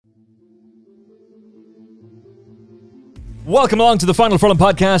Welcome along to the Final Furlong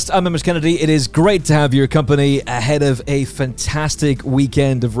podcast. I'm Emmett Kennedy. It is great to have your company ahead of a fantastic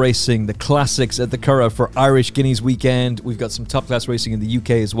weekend of racing. The classics at the Curragh for Irish Guineas weekend. We've got some top class racing in the UK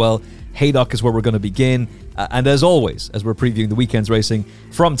as well. Haydock is where we're going to begin. And as always, as we're previewing the weekend's racing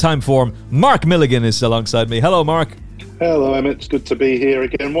from Timeform, Mark Milligan is alongside me. Hello, Mark. Hello, Emmett. It's good to be here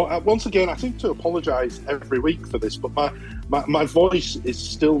again. Once again, I seem to apologise every week for this, but my voice is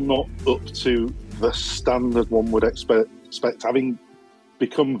still not up to the standard one would expect. Having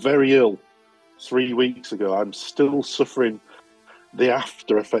become very ill 3 weeks ago, I'm still suffering the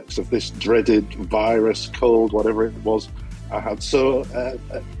after effects of this dreaded virus, cold, whatever it was I had. So,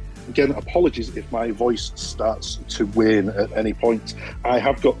 again, apologies if my voice starts to wane at any point. I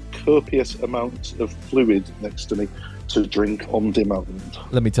have got copious amounts of fluid next to me to drink on demand.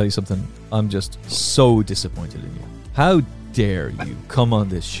 Let me tell you something. I'm just so disappointed in you. How dare you come on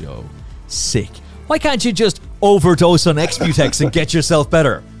this show sick? Why can't you just overdose on Exbutex and get yourself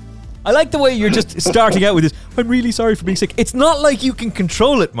better? I like the way you're just starting out with this. I'm really sorry for being sick. It's not like you can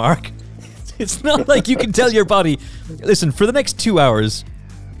control it, Mark. It's not like you can tell your body, listen, for the next 2 hours,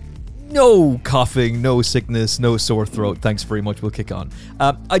 no coughing, no sickness, no sore throat. Thanks very much. We'll kick on.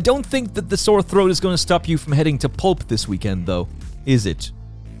 I don't think that the sore throat is going to stop you from heading to Pulp this weekend, though, is it?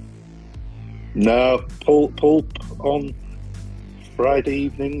 No, Pulp on Friday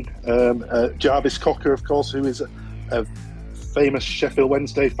evening. Jarvis Cocker, of course, who is a famous Sheffield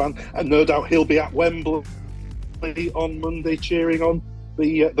Wednesday fan, and no doubt he'll be at Wembley on Monday cheering on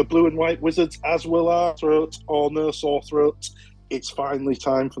the blue and white Wizards, as will our throat or no sore throat. It's finally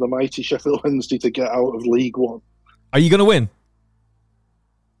time for the mighty Sheffield Wednesday to get out of League One. Are you going to win?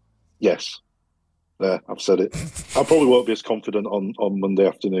 Yes. There, I've said it. I probably won't be as confident on Monday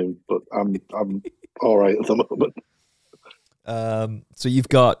afternoon, but I'm all right at the moment. So you've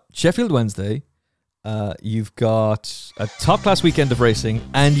got Sheffield Wednesday, you've got a top-class weekend of racing,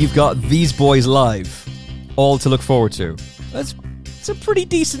 and you've got these boys live, all to look forward to. It's a pretty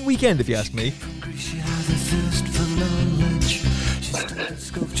decent weekend, if you ask me.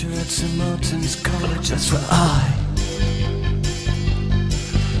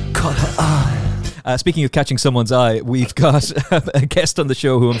 Speaking of catching someone's eye, we've got a guest on the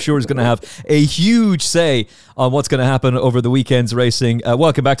show who I'm sure is going to have a huge say on what's going to happen over the weekend's racing.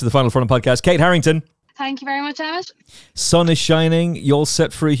 Welcome back to the Final Furlong podcast, Kate Harrington. Thank you very much, Emmett. Sun is shining. You all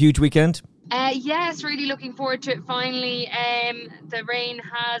set for a huge weekend? Yes, really looking forward to it finally. The rain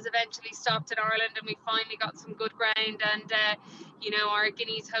has eventually stopped in Ireland and we finally got some good ground, and our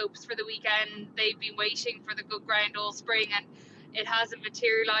Guineas hopes for the weekend, they've been waiting for the good ground all spring and it hasn't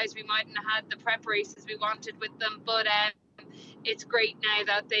materialised. We mightn't have had the prep races we wanted with them, but it's great now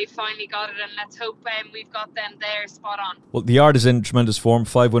that they've finally got it, and let's hope we've got them there spot on. Well, the Yard is in tremendous form.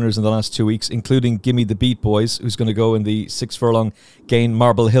 5 winners in the last 2 weeks, including Gimme the Beat Boys, who's going to go in the 6 furlong gain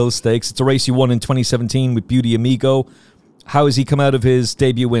Marble Hill Stakes. It's a race you won in 2017 with Beauty Amigo. How has he come out of his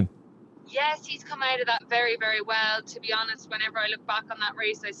debut win? Yes, he's come out of that very, very well. To be honest, whenever I look back on that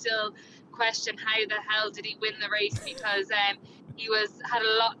race, I still question how the hell did he win the race, because he had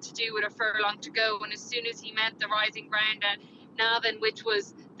a lot to do with a furlong to go, and as soon as he met the rising ground at Navan, which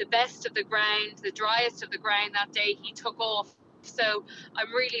was the best of the ground, the driest of the ground that day, he took off. So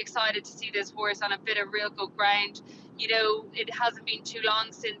I'm really excited to see this horse on a bit of real good ground. It hasn't been too long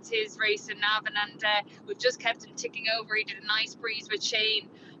since his race in Navan, and we've just kept him ticking over. He did a nice breeze with Shane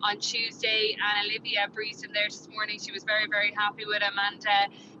on Tuesday, and Olivia breezed him there this morning. She was very, very happy with him,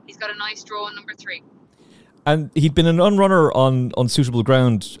 and he's got a nice draw in number 3. And he'd been an unrunner on suitable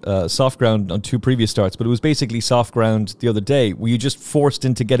ground, soft ground, on 2 previous starts, but it was basically soft ground the other day. Were you just forced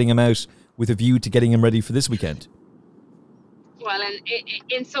into getting him out with a view to getting him ready for this weekend? Well,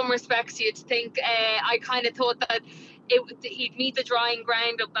 in some respects, you'd think, I kind of thought that he'd meet the drying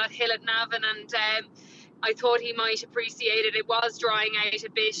ground up that hill at Navan, and I thought he might appreciate it. It was drying out a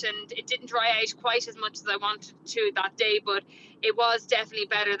bit, and it didn't dry out quite as much as I wanted to that day, but it was definitely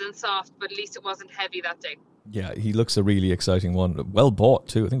better than soft, but at least it wasn't heavy that day. Yeah, he looks a really exciting one. Well bought,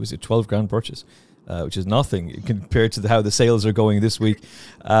 too. I think it was a 12 grand purchase, which is nothing compared to how the sales are going this week.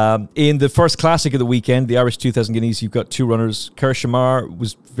 In the first classic of the weekend, the Irish 2000 Guineas, you've got 2 runners. Curragh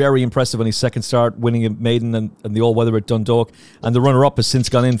was very impressive on his second start, winning a maiden and the all-weather at Dundalk. And the runner-up has since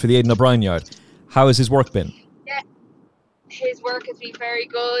gone in for the Aidan O'Brien Yard. How has his work been? Yeah, his work has been very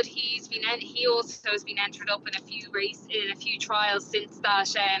good. He also has been entered up in a few trials since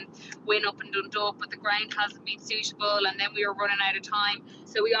that win up in Dundalk, but the ground hasn't been suitable, and then we were running out of time,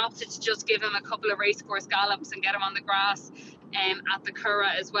 so we opted to just give him a couple of racecourse gallops and get him on the grass at the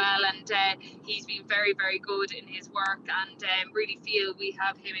Curragh as well, and he's been very, very good in his work, and really feel we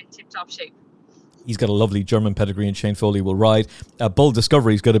have him in tip-top shape. He's got a lovely German pedigree and Shane Foley will ride. Bold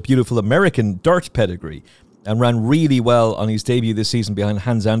Discovery's got a beautiful American dirt pedigree and ran really well on his debut this season behind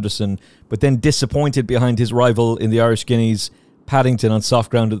Hans Anderson, but then disappointed behind his rival in the Irish Guineas, Paddington, on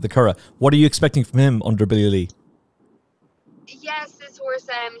soft ground at the Curragh. What are you expecting from him under Billy Lee? Yes, this horse,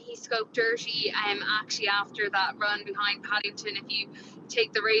 he scoped dirty actually after that run behind Paddington. If you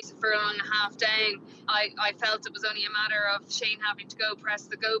take the race a furlong and a half down, I felt it was only a matter of Shane having to go press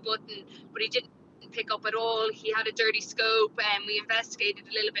the go button, but he didn't pick up at all. He had a dirty scope, and we investigated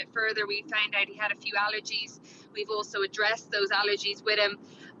a little bit further. We found out he had a few allergies. We've also addressed those allergies with him.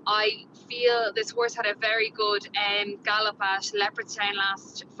 I feel this horse had a very good gallop at Leopardstown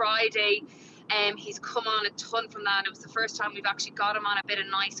last Friday. He's come on a ton from that. It was the first time we've actually got him on a bit of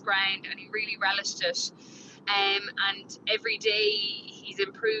nice ground, and he really relished it. And every day he's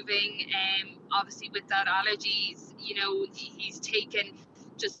improving. Obviously with that allergies, he's taken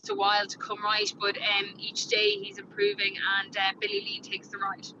just a while to come right, but each day he's improving, and Billy Lee takes the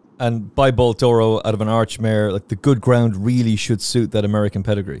ride. And by Bolt Doro out of an arch mare, like the good ground really should suit that American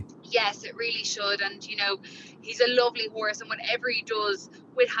pedigree. Yes, it really should. And he's a lovely horse, and whatever he does,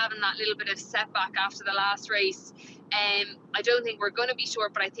 with having that little bit of setback after the last race, I don't think we're going to be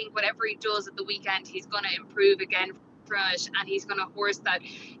short, but I think whatever he does at the weekend, he's going to improve again from it, and he's going to horse that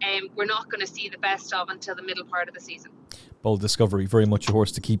we're not going to see the best of until the middle part of the season. Bold Discovery, very much a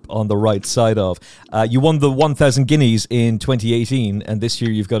horse to keep on the right side of. You won the 1,000 Guineas in 2018, and this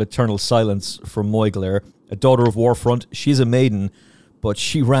year you've got Eternal Silence from Moyglaire, a daughter of Warfront. She's a maiden, but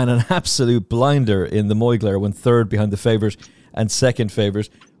she ran an absolute blinder in the Moyglaire, went third behind the favourite and second favourite.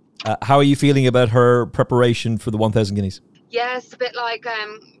 How are you feeling about her preparation for the 1,000 Guineas? Yes, a bit like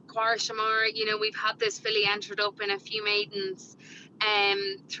Curragh Shamar. We've had this filly entered up in a few maidens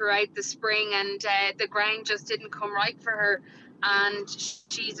throughout the spring, and the ground just didn't come right for her, and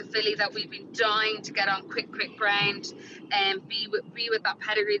she's a filly that we've been dying to get on quick ground and be with that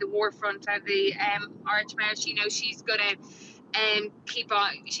pedigree, the Warfront or the Archmare. She's gonna keep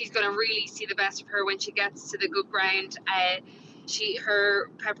on. She's gonna really see the best of her when she gets to the good ground. Her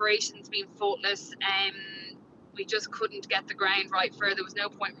preparation's been faultless. We just couldn't get the ground right for her. There was no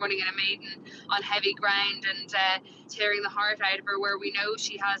point running in a maiden on heavy ground and tearing the heart out of her, where we know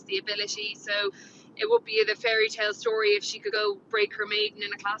she has the ability. So it would be the fairy tale story if she could go break her maiden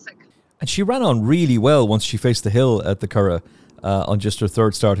in a classic. And she ran on really well once she faced the hill at the Curragh on just her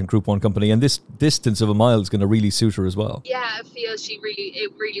third start in Group 1 company. And this distance of a mile is going to really suit her as well. Yeah, I feel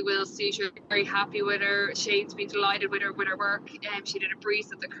it really will suit her. Very happy with her. Shane's been delighted with her work. She did a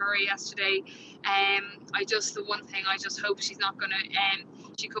breeze at the Curragh yesterday. The one thing I just hope she's not going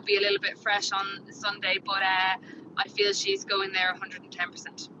to, she could be a little bit fresh on Sunday, but I feel she's going there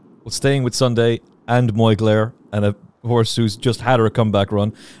 110%. Well, staying with Sunday and Moyglaire, and a horse who's just had her comeback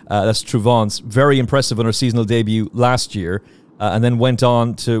run, that's Trouvance. Very impressive on her seasonal debut last year, and then went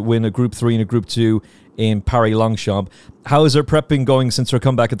on to win a Group 3 and a Group 2 in Paris Longchamp. How is her prep been going since her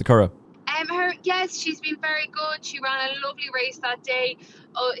comeback at the Curragh? Yes, she's been very good. She ran a lovely race that day.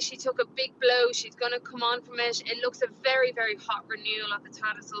 She took a big blow. She's going to come on from it. It looks a very, very hot renewal of the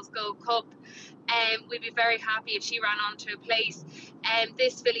Tattersalls Gold Cup. We'd be very happy if she ran on to a place.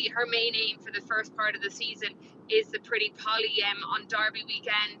 This filly, her main aim for the first part of the season is the Pretty Polly on Derby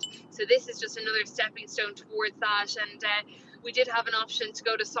weekend. So this is just another stepping stone towards that. And we did have an option to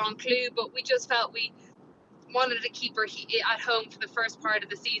go to Saint Cloud, but we just felt we wanted to keep her at home for the first part of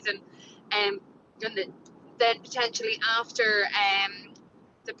the season. And then potentially after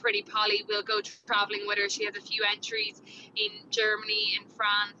the Pretty Polly, we'll go travelling with her. She has a few entries in Germany, in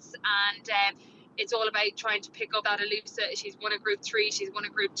France, and it's all about trying to pick up that elusive. She's won a Group 3, she's won a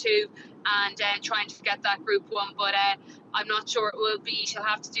Group 2, and trying to get that Group 1. But I'm not sure it will be. She'll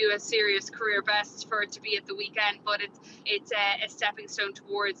have to do a serious career best for it to be at the weekend, but it's a stepping stone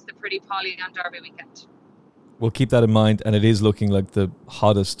towards the Pretty Polly on Derby weekend. We'll keep that in mind, and it is looking like the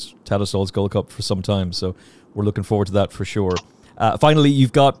hottest Tattersalls Gold Cup for some time, so we're looking forward to that for sure. Finally,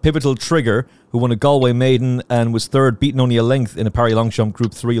 you've got Pivotal Trigger, who won a Galway maiden and was third, beaten only a length in a Paris Longchamp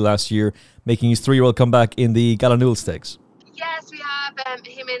Group 3 last year, making his 3-year-old comeback in the Gallinule Stakes. Yes, we have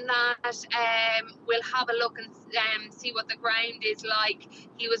him in that. We'll have a look and see what the ground is like.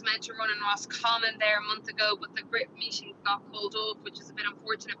 He was meant to run in Roscommon there a month ago, but the grip meeting got called off, which is a bit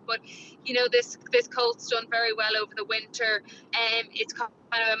unfortunate. But this colt's done very well over the winter. It's kind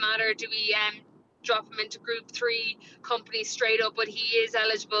of a matter, do we drop him into Group 3 company straight up? But he is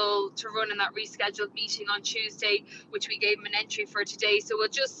eligible to run in that rescheduled meeting on Tuesday, which we gave him an entry for today. So we'll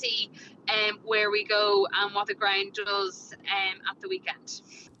just see where we go and what the ground does at the weekend.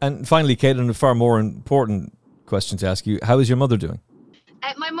 And finally, Kate, and a far more important question to ask you, how is your mother doing?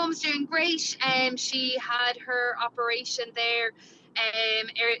 My mum's doing great. She had her operation there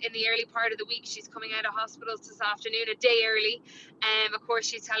in the early part of the week. She's coming out of hospital this afternoon, a day early. Of course,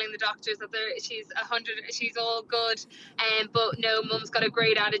 she's telling the doctors that she's 100, she's all good. But no, mum's got a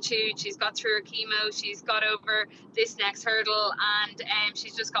great attitude. She's got through her chemo. She's got over this next hurdle, and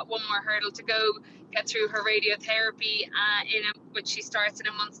she's just got one more hurdle to go, get through her radiotherapy, which she starts in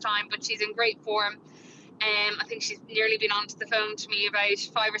a month's time. But she's in great form. I think she's nearly been onto the phone to me about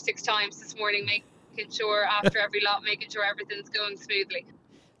 5 or 6 times this morning, making sure after every lot, making sure everything's going smoothly.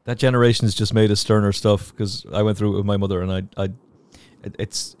 That generation has just made us sterner stuff, because I went through it with my mother, and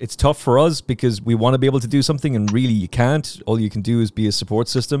it's tough for us because we want to be able to do something, and really you can't. All you can do is be a support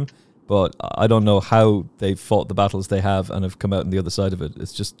system. But I don't know how they've fought the battles they have and have come out on the other side of it.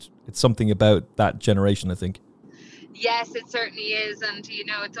 It's something about that generation, I think. Yes, it certainly is, and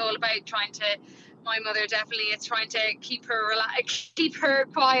it's all about trying to. My mother definitely is trying to keep her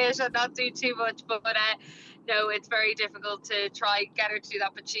quiet and not do too much. But no, it's very difficult to try get her to do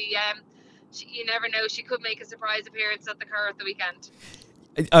that. But she, you never know. She could make a surprise appearance at the Curragh at the weekend.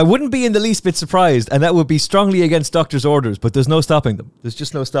 I wouldn't be in the least bit surprised, and that would be strongly against doctor's orders, but there's no stopping them. There's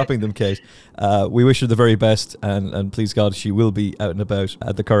just no stopping them, Kate. We wish her the very best, and please God, she will be out and about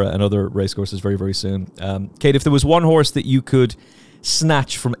at the Curragh and other racecourses very, very soon. Kate, if there was one horse that you could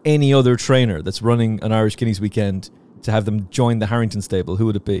snatch from any other trainer that's running an Irish Guineas weekend to have them join the Harrington stable, who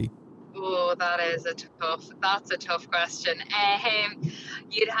would it be? Oh, that's a tough question.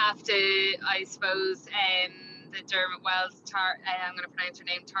 You'd have to, I suppose, the Dermot Wells, I'm going to pronounce her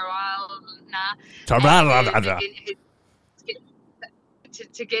name,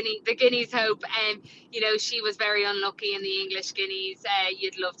 the Guineas Hope. She was very unlucky in the English Guineas.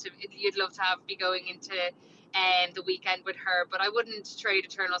 You'd love to be going into the weekend with her, but I wouldn't trade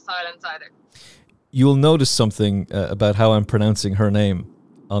Eternal Silence either. You'll notice something about how I'm pronouncing her name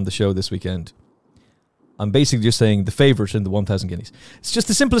on the show this weekend. I'm basically just saying the favourite in the 1,000 Guineas. It's just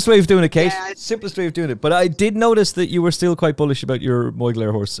the simplest way of doing it, Kate. Yeah. Simplest way of doing it. But I did notice that you were still quite bullish about your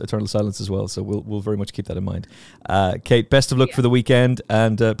Moyglare horse, Eternal Silence, as well. So we'll very much keep that in mind. Kate, best of luck for the weekend.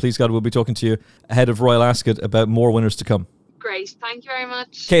 And please God, we'll be talking to you ahead of Royal Ascot about more winners to come. Great. Thank you very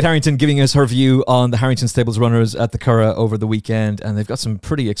much. Kate Harrington giving us her view on the Harrington Stables runners at the Curragh over the weekend, and they've got some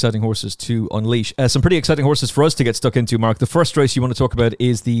pretty exciting horses to unleash. Some pretty exciting horses for us to get stuck into, Mark. The first race you want to talk about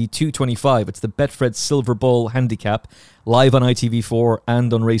is the 225. It's the Betfred Silver Bull Handicap, live on ITV4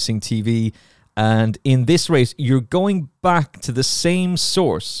 and on Racing TV. And in this race, you're going back to the same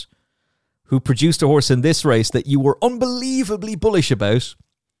source who produced a horse in this race that you were unbelievably bullish about,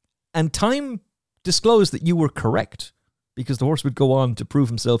 and time disclosed that you were correct, because the horse would go on to prove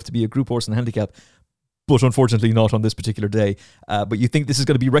himself to be a group horse in the handicap, but unfortunately not on this particular day. But you think this is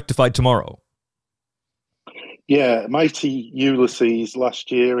going to be rectified tomorrow? Yeah, Mighty Ulysses last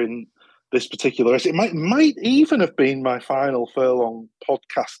year in this particular race. It might even have been my final Furlong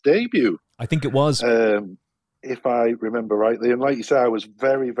podcast debut. I think it was. If I remember rightly. And like you say, I was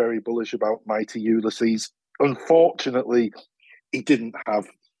very, very bullish about Mighty Ulysses. Unfortunately, he didn't have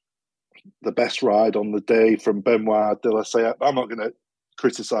the best ride on the day from Benoit de la Sayette. I'm not going to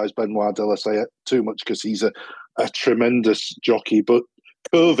criticise Benoit de la Sayette too much because he's a tremendous jockey. But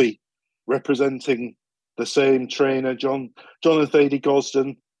Curragh, representing the same trainer, Jonathan Thady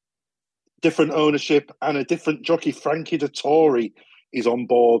Gosden, different ownership and a different jockey, Frankie Dettori, is on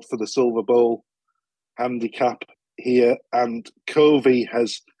board for the Silver Bowl handicap here. And Curragh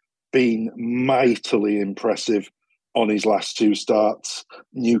has been mightily impressive on his last 2 starts,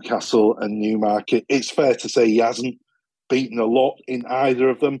 Newcastle and Newmarket. It's fair to say he hasn't beaten a lot in either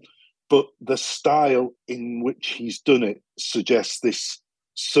of them, but the style in which he's done it suggests this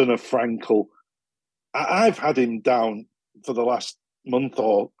son of Frankel. I've had him down for the last month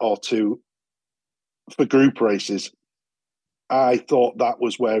or two for group races. I thought that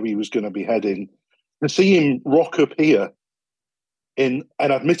was where he was going to be heading. To see him rock up here in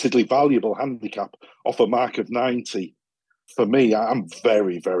an admittedly valuable handicap off a mark of 90, for me, I'm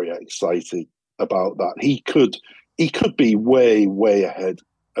very, very excited about that. He could be way, way ahead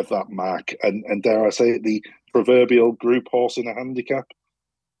of that mark, and dare I say it, the proverbial group horse in a handicap.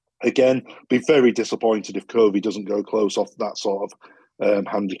 Again, be very disappointed if Curragh doesn't go close off that sort of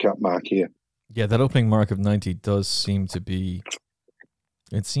handicap mark here. Yeah, that opening mark of 90 does seem to be,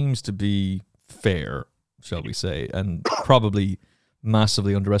 it seems to be fair, shall we say, and probably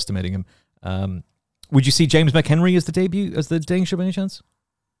massively underestimating him. Would you see James McHenry as the debut, as the Danish by any chance?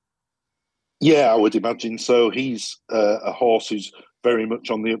 Yeah, I would imagine so. He's a horse who's very much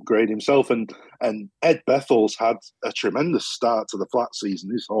on the upgrade himself, and Ed Bethel's had a tremendous start to the flat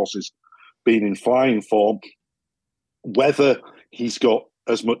season. His horse has been in flying form. Whether he's got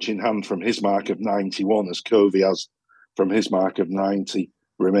as much in hand from his mark of 91 as Covey has from his mark of 90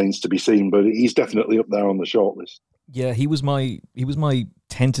 remains to be seen, but he's definitely up there on the shortlist. Yeah, he was my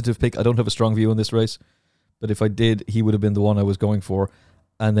tentative pick. I don't have a strong view on this race, but if I did, he would have been the one I was going for.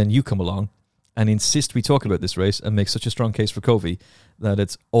 And then you come along and insist we talk about this race and make such a strong case for Covey that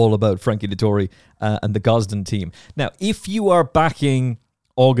it's all about Frankie Dettori and the Gosden team. Now, if you are backing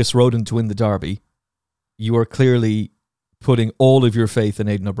August Rodin to win the Derby, you are clearly putting all of your faith in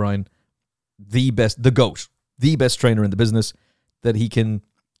Aidan O'Brien, the GOAT, the best trainer in the business, that he can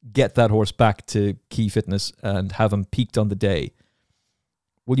get that horse back to key fitness and have him peaked on the day.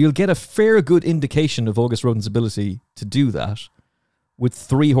 Well, you'll get a fair good indication of August Rodin's ability to do that with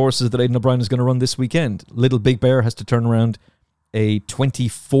 3 horses that Aidan O'Brien is going to run this weekend. Little Big Bear has to turn around a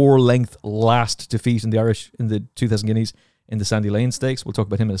 24-length last defeat in the Irish, in the 2,000 guineas in the Sandy Lane Stakes. We'll talk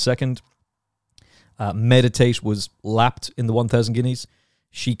about him in a second. Meditate was lapped in the 1,000 guineas.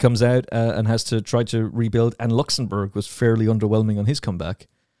 She comes out and has to try to rebuild. And Luxembourg was fairly underwhelming on his comeback.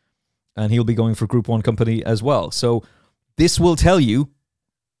 And he'll be going for Group 1 company as well. So this will tell you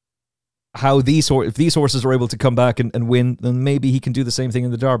how if these horses are able to come back and win, then maybe he can do the same thing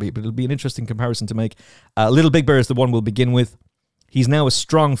in the Derby. But it'll be an interesting comparison to make. Little Big Bear is the one we'll begin with. He's now a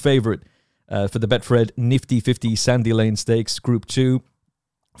strong favourite for the Betfred Nifty 50 Sandy Lane Stakes Group 2.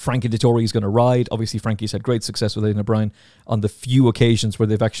 Frankie Dettori is going to ride. Obviously, Frankie's had great success with Aidan O'Brien on the few occasions where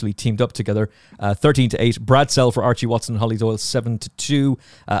they've actually teamed up together. 13-8. Bradsell for Archie Watson and Holly Doyle, 7-2.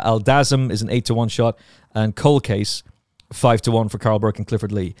 Aldazim is an 8-1 shot. And Cold Case, 5-1 for Carl Burke and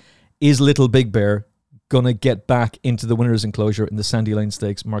Clifford Lee. Is Little Big Bear going to get back into the winner's enclosure in the Sandy Lane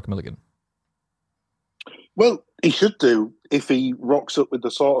Stakes, Mark Milligan? Well, he should do if he rocks up with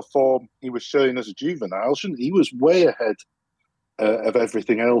the sort of form he was showing as a juvenile, shouldn't he? He was way ahead of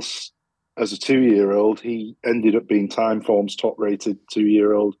everything else as a 2-year-old. He ended up being Timeform's top-rated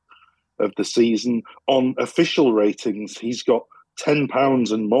 2-year-old of the season. On official ratings, he's got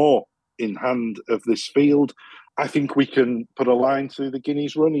 £10 and more in hand of this field. I think we can put a line through the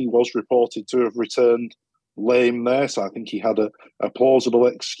Guineas run. He was reported to have returned lame there, so I think he had a plausible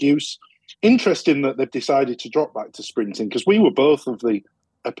excuse. Interesting that they've decided to drop back to sprinting, because we were both of the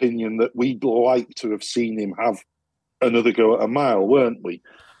opinion that we'd like to have seen him have another go at a mile, weren't we?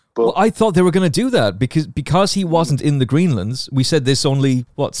 But well, I thought they were going to do that because he wasn't in the Greenlands. We said this only,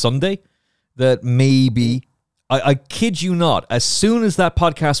 Sunday? That maybe, I kid you not, as soon as that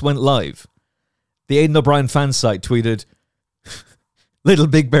podcast went live, the Aidan O'Brien fan site tweeted, Little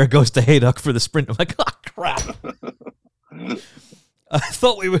Big Bear goes to Haydock for the sprint. I'm like, oh, crap. I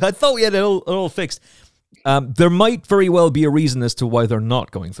thought we had it all fixed. There might very well be a reason as to why they're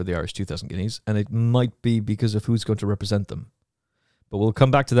not going for the Irish 2,000 guineas, and it might be because of who's going to represent them. But we'll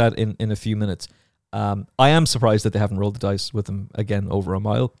come back to that in a few minutes. I am surprised that they haven't rolled the dice with them again over a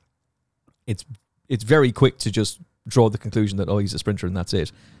mile. It's very quick to just draw the conclusion that, he's a sprinter and that's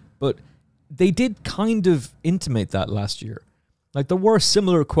it. But they did kind of intimate that last year. Like, there were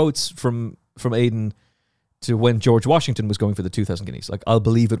similar quotes from Aidan to when George Washington was going for the 2,000 guineas. Like, I'll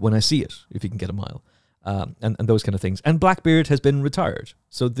believe it when I see it, if he can get a mile. And those kind of things. And Blackbeard has been retired.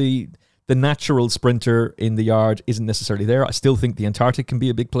 So the natural sprinter in the yard isn't necessarily there. I still think the Antarctic can be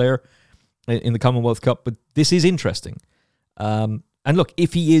a big player in the Commonwealth Cup, but this is interesting. And look,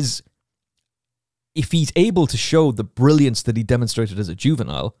 if he's able to show the brilliance that he demonstrated as a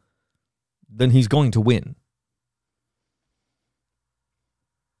juvenile, then he's going to win.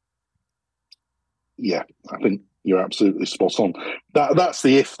 Yeah, I think you're absolutely spot on. That's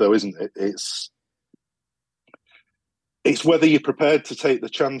the if, though, isn't it? It's whether you're prepared to take the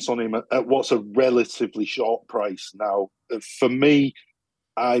chance on him at what's a relatively short price. Now, for me,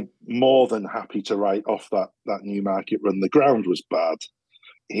 I'm more than happy to write off that Newmarket run. The ground was bad.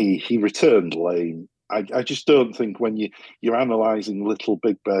 He returned lame. I just don't think when you're analysing Little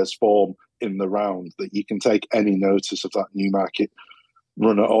Big Bear's form in the round that you can take any notice of that Newmarket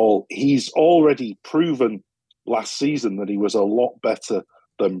run at all. He's already proven last season that he was a lot better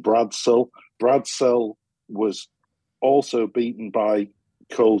than Bradsell. Bradsell was also beaten by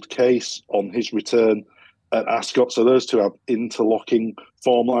Cold Case on his return at Ascot. So those two have interlocking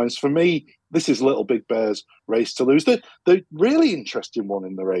form lines. For me, this is Little Big Bear's race to lose. The really interesting one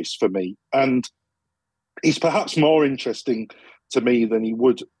in the race for me, and he's perhaps more interesting to me than he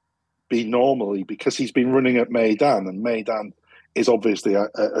would be normally because he's been running at Meydan, and Meydan is obviously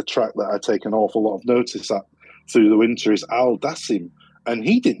a track that I take an awful lot of notice at through the winter, is Al Dassim. And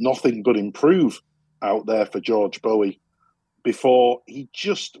he did nothing but improve out there for George Bowie before he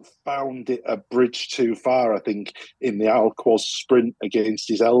just found it a bridge too far, I think, in the Alquoz sprint against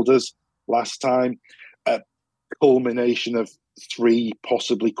his elders last time. culmination of 3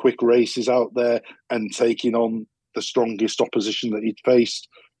 possibly quick races out there and taking on the strongest opposition that he'd faced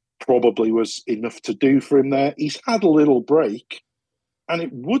probably was enough to do for him there. He's had a little break, and it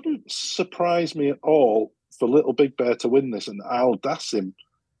wouldn't surprise me at all for Little Big Bear to win this, and I'll dash him,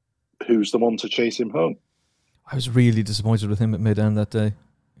 who's the one to chase him home. I was really disappointed with him at mid-end that day.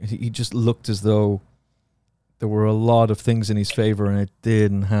 He just looked as though there were a lot of things in his favour, and it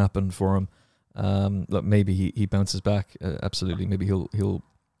didn't happen for him. Look, maybe he bounces back. Absolutely, maybe he'll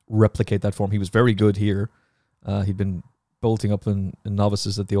replicate that form. He was very good here. He'd been bolting up in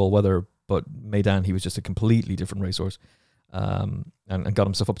novices at the all-weather, but Maidan, he was just a completely different racehorse, and got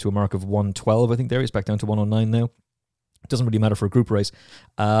himself up to a mark of 112, I think there. He's back down to 109 now. It doesn't really matter for a group race.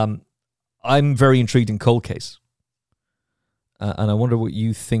 I'm very intrigued in Cold Case, and I wonder what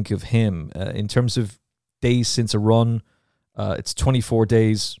you think of him. In terms of days since a run, it's 24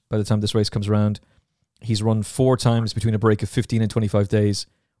 days by the time this race comes around. He's run 4 times between a break of 15 and 25 days,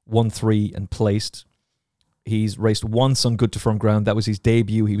 won 3 and placed. He's raced once on good to firm ground. That was his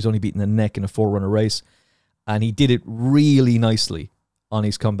debut. He was only beaten the neck in a 4-runner race, and he did it really nicely on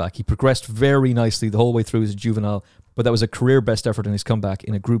his comeback. He progressed very nicely the whole way through as a juvenile, but that was a career best effort in his comeback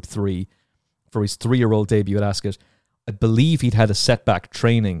in a Group 3 for his 3-year-old debut at Ascot. I believe he'd had a setback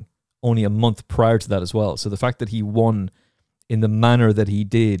training only a month prior to that as well. So the fact that he won in the manner that he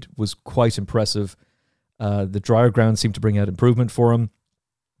did was quite impressive. The drier ground seemed to bring out improvement for him.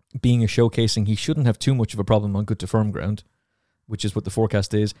 Being a showcasing, he shouldn't have too much of a problem on good to firm ground, which is what the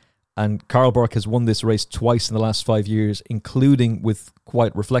forecast is. And Carl Burke has won this race twice in the last 5 years, including with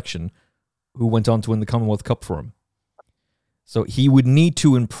Quiet Reflection, who went on to win the Commonwealth Cup for him. So he would need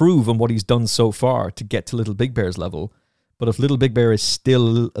to improve on what he's done so far to get to Little Big Bear's level. But if Little Big Bear is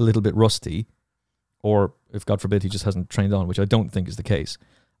still a little bit rusty, or if, God forbid, he just hasn't trained on, which I don't think is the case,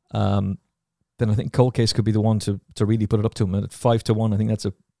 then I think Cold Case could be the one to really put it up to him. And at 5-1, I think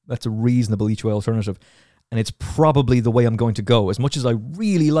that's a reasonable each way alternative. And it's probably the way I'm going to go. As much as I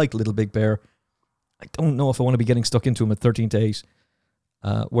really like Little Big Bear, I don't know if I want to be getting stuck into him at 13-8.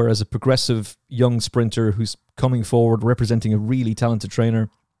 Whereas a progressive young sprinter who's coming forward, representing a really talented trainer,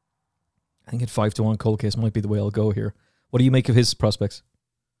 I think at 5-1, Cold Case might be the way I'll go here. What do you make of his prospects?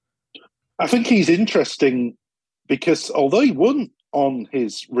 I think he's interesting because although he won on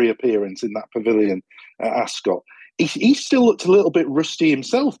his reappearance in that pavilion at Ascot, he still looked a little bit rusty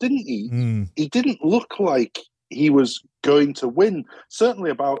himself, didn't he? He didn't look like he was going to win, certainly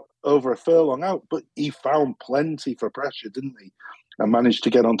about over a furlong out, but he found plenty for pressure, didn't he? And managed to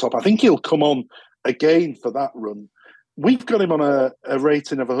get on top. I think he'll come on again for that run. We've got him on a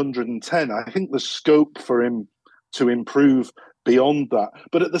rating of 110. I think there's scope for him to improve beyond that.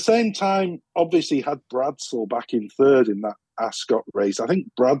 But at the same time, obviously had Bradsell back in third in that Ascot race. I think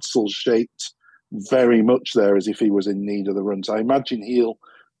Bradsell shaped very much there as if he was in need of the runs. I imagine he'll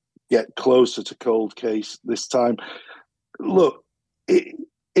get closer to Cold Case this time. Look,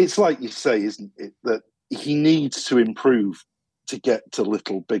 it's like you say, isn't it, that he needs to improve to get to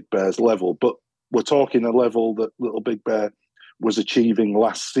Little Big Bear's level. But we're talking a level that Little Big Bear was achieving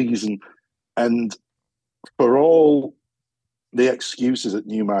last season. And for all the excuses at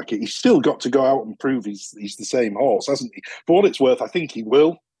Newmarket, he's still got to go out and prove he's the same horse, hasn't he? For what it's worth, I think he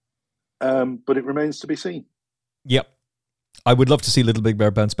will. But it remains to be seen. Yep. I would love to see Little Big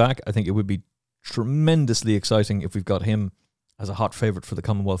Bear bounce back. I think it would be tremendously exciting if we've got him as a hot favourite for the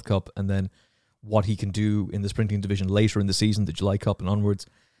Commonwealth Cup, and then what he can do in the sprinting division later in the season, the July Cup and onwards.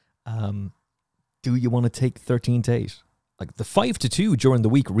 Do you want to take 13-8? Like the 5-2 during the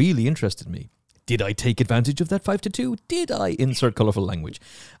week really interested me. Did I take advantage of that 5-2? Did I insert colourful language?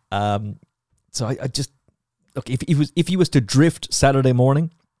 So I just look, if he was to drift Saturday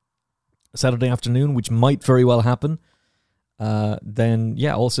morning, Saturday afternoon, which might very well happen, then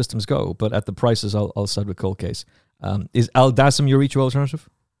yeah, all systems go. But at the prices, I'll side with Cold Case. Is Al Dassim your each way alternative?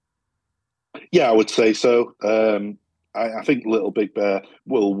 Yeah, I would say so. I think Little Big Bear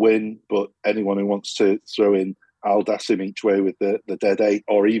will win, but anyone who wants to throw in Al Dassim each way with the dead 8,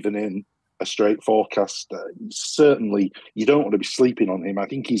 or even in a straight forecast, certainly you don't want to be sleeping on him. I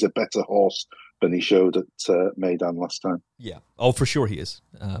think he's a better horse than he showed at Maidan last time. Yeah. Oh, for sure he is.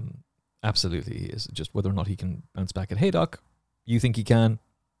 Absolutely he is. Just whether or not he can bounce back at Haydock. You think he can?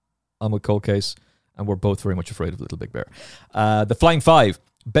 I'm with Cold Case, and we're both very much afraid of Little Big Bear. The Flying Five,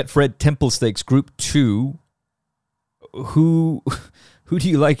 Betfred Temple Stakes Group 2. Who do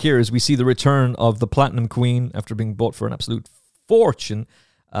you like here as we see the return of the Platinum Queen after being bought for an absolute fortune?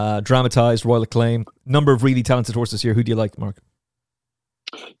 Dramatised, royal acclaim, number of really talented horses here. Who do you like, Mark?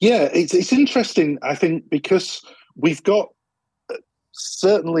 Yeah, it's interesting, I think, because we've got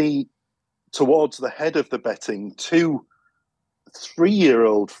certainly towards the head of the betting, 2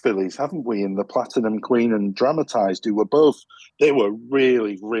 3-year-old fillies, haven't we, in the Platinum Queen and Dramatized, who were they were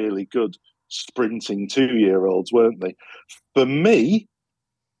really, really good sprinting 2-year-olds, weren't they? For me,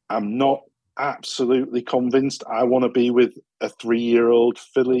 I'm not absolutely convinced I want to be with a 3-year-old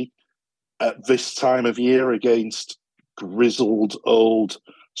filly at this time of year against grizzled old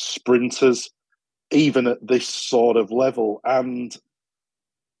sprinters, even at this sort of level. And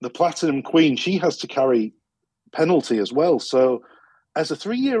the Platinum Queen, she has to carry penalty as well. So as a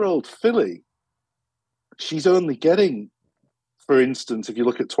 3-year-old filly, she's only getting, for instance, if you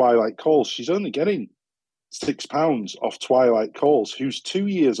look at Twilight Calls, she's only getting £6 off Twilight Calls, who's 2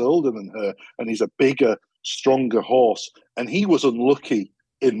 years older than her, and he's a bigger, stronger horse. And he was unlucky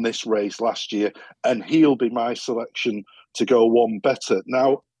in this race last year, and he'll be my selection to go one better.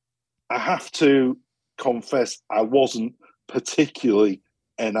 Now, I have to confess, I wasn't particularly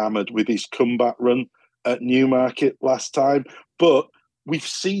enamoured with his comeback run at Newmarket last time, but we've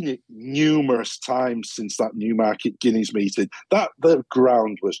seen it numerous times since that Newmarket Guineas meeting. The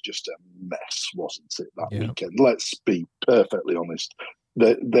ground was just a mess, wasn't it, that weekend? Let's be perfectly honest.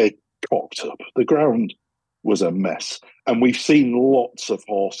 They cocked up. The ground was a mess. And we've seen lots of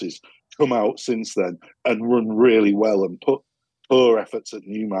horses come out since then and run really well and put poor efforts at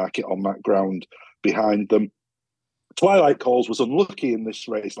Newmarket on that ground behind them. Twilight Calls was unlucky in this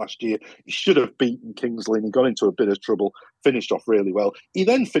race last year. He should have beaten Kingsley and he got into a bit of trouble, finished off really well. He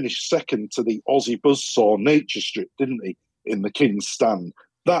then finished second to the Aussie Buzzsaw Nature Strip, didn't he, in the King's Stand?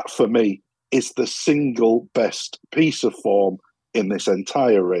 That, for me, is the single best piece of form in this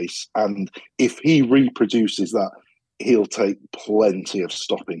entire race. And if he reproduces that, he'll take plenty of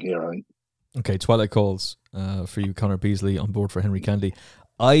stopping here, I think. Okay, Twilight Calls for you, Conor Beasley, on board for Henry Candy.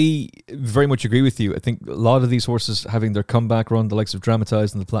 I very much agree with you. I think a lot of these horses having their comeback run, the likes of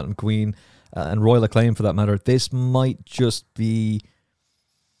Dramatized and the Platinum Queen, and Royal Acclaim for that matter, this might just be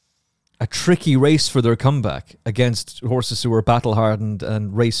a tricky race for their comeback against horses who are battle-hardened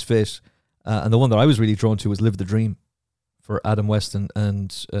and race-fit. And the one that I was really drawn to was Live the Dream for Adam Weston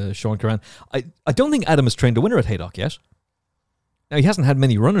and Sean Curragh. I don't think Adam has trained a winner at Haydock yet. Now, he hasn't had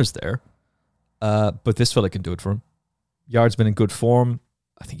many runners there, but this fella can do it for him. Yard's been in good form.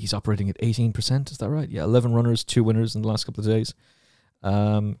 I think he's operating at 18%, is that right? Yeah, 11 runners, 2 winners in the last couple of days.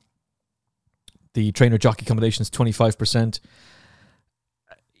 The trainer-jockey combination is 25%.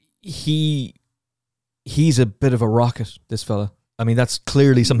 He's a bit of a rocket, this fella. I mean, that's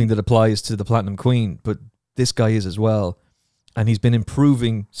clearly something that applies to the Platinum Queen, but this guy is as well. And he's been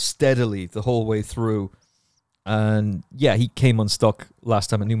improving steadily the whole way through. And yeah, he came unstuck last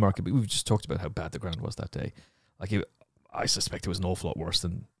time at Newmarket, but we've just talked about how bad the ground was that day. I suspect it was an awful lot worse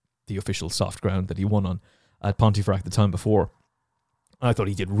than the official soft ground that he won on at Pontefract the time before. I thought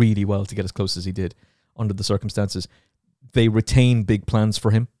he did really well to get as close as he did under the circumstances. They retain big plans for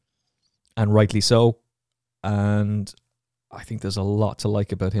him, and rightly so. And I think there's a lot to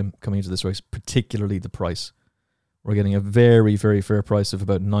like about him coming into this race, particularly the price. We're getting a very, very fair price of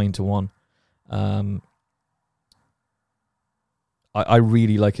about 9-1. I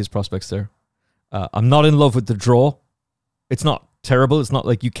really like his prospects there. I'm not in love with the draw. It's not terrible. It's not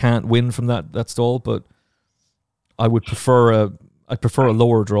like you can't win from that stall, but I would prefer a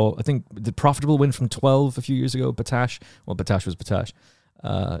lower draw. I think the profitable win from 12 a few years ago, Batash. Well, Batash was Batash,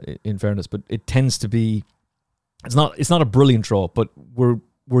 in fairness, but it tends to be. It's not a brilliant draw, but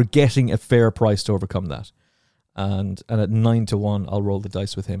we're getting a fair price to overcome that. And at 9-1, I'll roll the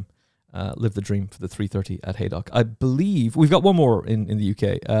dice with him. Live the Dream for the 3:30 at Haydock. I believe we've got one more in the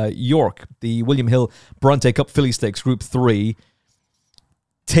UK. York, the William Hill Bronte Cup Filly Stakes Group 3.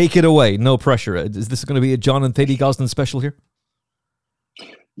 Take it away. No pressure. Is this going to be a John and Thady Gosden special here?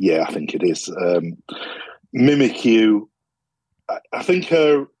 Yeah, I think it is. Mimic You. I think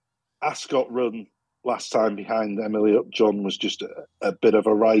her Ascot run last time behind Emily Upjohn was just a bit of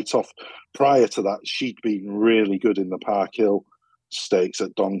a write-off. Prior to that, she'd been really good in the Park Hill Stakes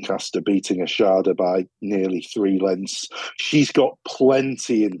at Doncaster, beating Ashada by nearly 3 lengths. She's got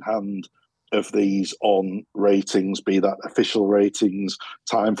plenty in hand of these on ratings, be that official ratings,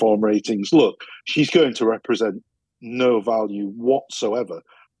 time form ratings. Look, she's going to represent no value whatsoever.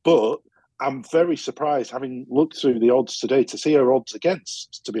 But I'm very surprised, having looked through the odds today, to see her odds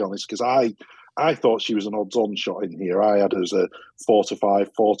against, to be honest, because I thought she was an odds-on shot in here. I had her as a 4-5,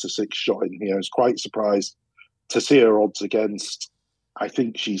 4-6 shot in here. I was quite surprised to see her odds against. I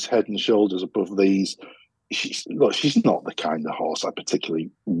think she's head and shoulders above these. She's not the kind of horse I particularly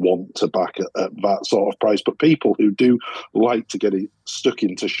want to back at that sort of price. But people who do like to get it stuck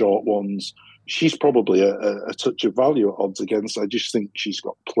into short ones, she's probably a touch of value at odds against. I just think she's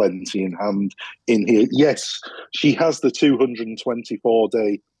got plenty in hand in here. Yes, she has the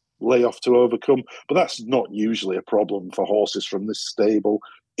 224-day layoff to overcome, but that's not usually a problem for horses from this stable,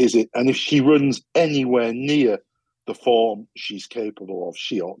 is it? And if she runs anywhere near the form she's capable of,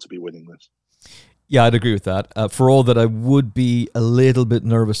 she ought to be winning this. Yeah, I'd agree with that. For all that I would be a little bit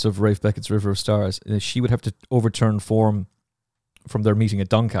nervous of Rafe Beckett's River of Stars, she would have to overturn form from their meeting at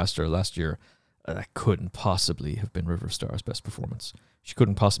Doncaster last year. That couldn't possibly have been River of Stars' best performance. She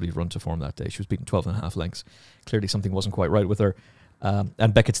couldn't possibly run to form that day. She was beaten 12.5 lengths. Clearly something wasn't quite right with her.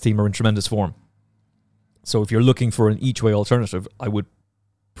 And Beckett's team are in tremendous form. So if you're looking for an each-way alternative, I would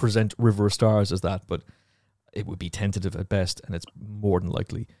present River of Stars as that, but it would be tentative at best, and it's more than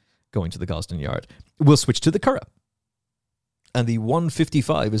likely going to the Gosden Yard. We'll switch to the Curragh. And the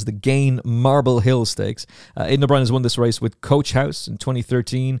 155 is the Gain Marble Hill Stakes. Aidan O'Brien has won this race with Coach House in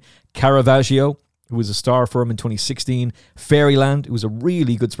 2013, Caravaggio, who was a star for him in 2016, Fairyland, who was a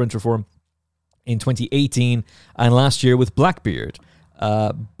really good sprinter for him in 2018, and last year with Blackbeard.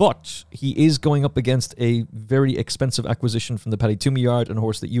 But he is going up against a very expensive acquisition from the Paddy Toomey Yard, and a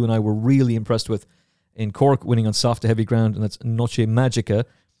horse that you and I were really impressed with in Cork, winning on soft to heavy ground, and that's Noche Magica,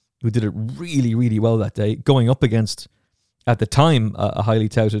 who did it really, really well that day, going up against, at the time, a highly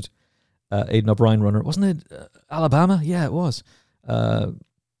touted Aidan O'Brien runner. Wasn't it Alabama? Yeah, it was.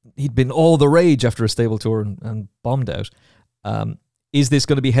 He'd been all the rage after a stable tour and bombed out. Is this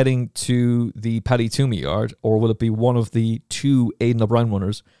going to be heading to the Paddy Toomey Yard, or will it be one of the two Aidan O'Brien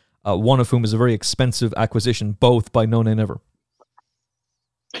runners, one of whom is a very expensive acquisition, both by No Nay Never?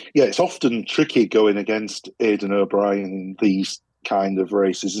 Yeah, it's often tricky going against Aidan O'Brien in these kind of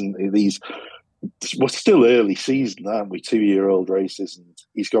races, and we're still early season, aren't we? 2-year-old races, and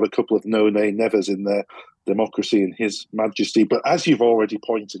he's got a couple of No Nay Nevers in there, Democracy and His Majesty. But as you've already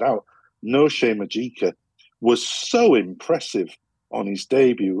pointed out, Noche Magica was so impressive on his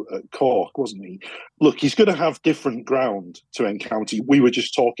debut at Cork, wasn't he? Look, he's going to have different ground to encounter. We were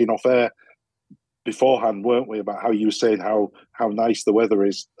just talking off air beforehand, weren't we, about how you were saying how nice the weather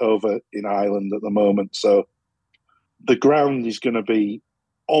is over in Ireland at the moment. So the ground is going to be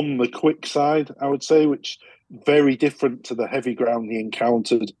on the quick side, I would say, which very different to the heavy ground he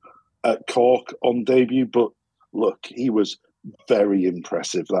encountered at Cork on debut. But look, he was very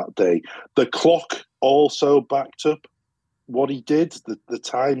impressive that day. The clock also backed up what he did. The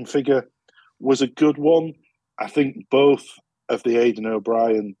time figure was a good one. I think both of the Aidan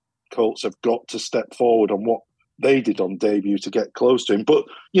O'Brien colts have got to step forward on what they did on debut to get close to him. But,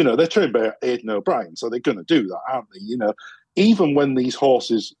 you know, they're trained by Aidan O'Brien, so they're going to do that, aren't they? You know, even when these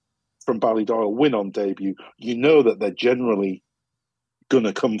horses from Ballydoyle win on debut, you know that they're generally going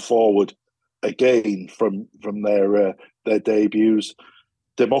to come forward again from their debuts.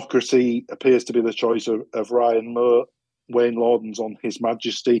 Democracy appears to be the choice of Ryan Moore. Wayne Lawden's on His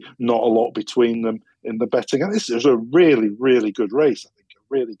Majesty. Not a lot between them in the betting. And this is a really, really good race, I think. A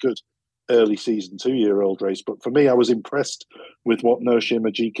really good early season 2-year-old race. But for me, I was impressed with what Noche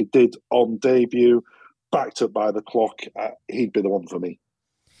Magica did on debut. Backed up by the clock, he'd be the one for me.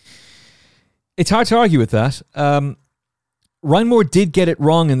 It's hard to argue with that. Ryan Moore did get it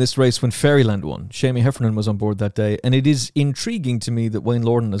wrong in this race when Fairyland won. Shamie Heffernan was on board that day, and it is intriguing to me that Wayne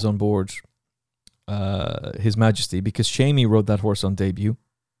Lorden is on board His Majesty, because Shamie rode that horse on debut,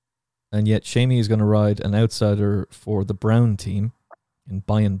 and yet Shamie is going to ride an outsider for the Brown team in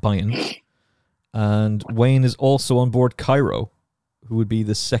Bayan. And Wayne is also on board Cairo, who would be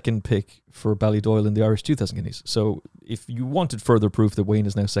the second pick for Ballydoyle in the Irish 2000 Guineas. So if you wanted further proof that Wayne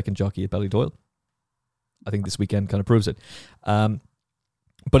is now second jockey at Ballydoyle, I think this weekend kind of proves it.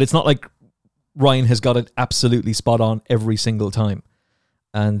 But it's not like Ryan has got it absolutely spot on every single time.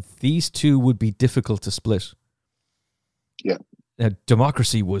 And these two would be difficult to split. Yeah. Now,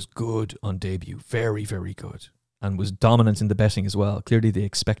 Democracy was good on debut. Very, very good. And was dominant in the betting as well. Clearly they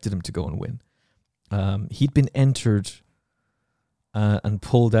expected him to go and win. He'd been entered and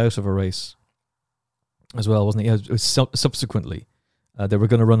pulled out of a race as well, wasn't he? It was subsequently. They were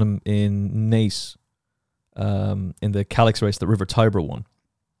going to run him in Naas in the Calix race that River Tiber won.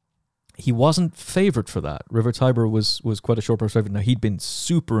 He wasn't favoured for that. River Tiber was quite a short price favourite. Now, he'd been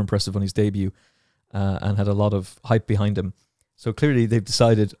super impressive on his debut and had a lot of hype behind him. So clearly they've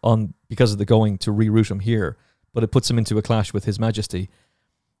decided because of the going to reroute him here, but it puts him into a clash with His Majesty.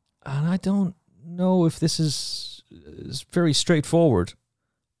 And I don't know if this is very straightforward.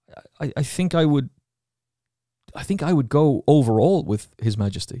 I think I would go overall with His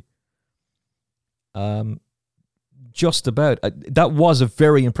Majesty. Just about. That was a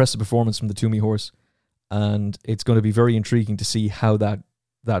very impressive performance from the Toomey horse, and it's going to be very intriguing to see how that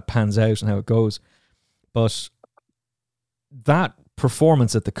that pans out and how it goes. But that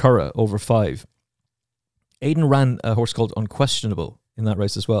performance at the Curragh over 5, Aidan ran a horse called Unquestionable in that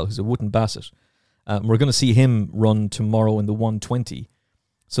race as well, who's a Wooden Basset. We're going to see him run tomorrow in the 120.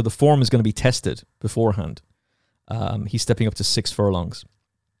 So the form is going to be tested beforehand. He's stepping up to 6 furlongs.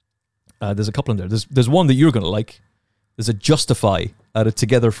 There's a couple in there. There's one that you're going to like. There's a Justify out of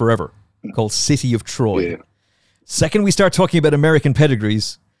Together Forever called City of Troy. Yeah. Second, we start talking about American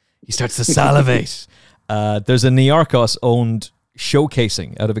pedigrees, he starts to salivate. There's a Niarchos-owned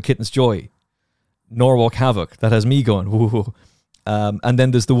showcasing out of A Kitten's Joy, Norwalk Havoc, that has me going, whoa. And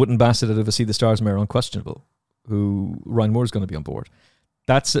then there's the Wooden Basset out of A See the Stars mare, Unquestionable, who Ryan Moore's going to be on board.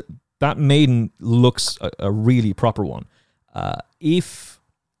 That maiden looks a really proper one. If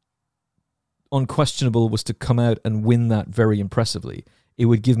Unquestionable was to come out and win that very impressively, it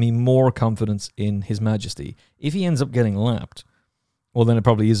would give me more confidence in His Majesty. If he ends up getting lapped, well, then it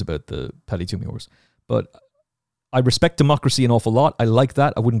probably is about the Paddy Toomey horse. But I respect Democracy an awful lot. I like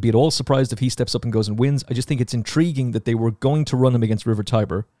that. I wouldn't be at all surprised if he steps up and goes and wins. I just think it's intriguing that they were going to run him against River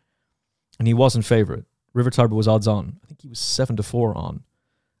Tiber, and he wasn't favourite. River Tiber was odds on. I think he was 7-4 on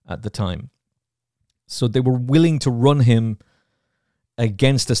at the time. So they were willing to run him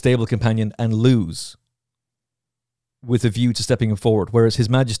against a stable companion and lose with a view to stepping him forward, whereas His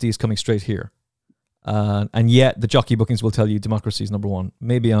Majesty is coming straight here. And yet the jockey bookings will tell you Democracy is number one.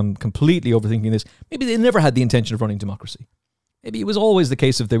 Maybe I'm completely overthinking this. Maybe they never had the intention of running Democracy. Maybe it was always the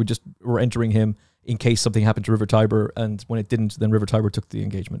case if they were entering him in case something happened to River Tiber, and when it didn't, then River Tiber took the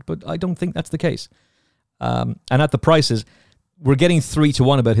engagement. But I don't think that's the case. And at the prices, we're getting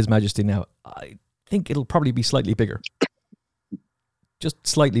 3-1 about His Majesty now. I think it'll probably be slightly bigger. Just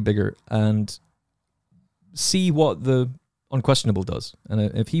slightly bigger, and see what the Unquestionable does. And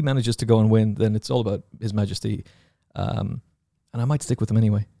if he manages to go and win, then it's all about His Majesty. And I might stick with him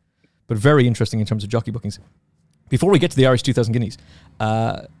anyway. But very interesting in terms of jockey bookings. Before we get to the Irish 2,000 guineas,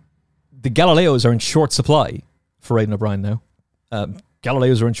 the Galileos are in short supply for Aidan O'Brien now.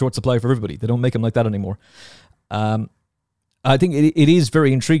 Galileos are in short supply for everybody. They don't make them like that anymore. I think it is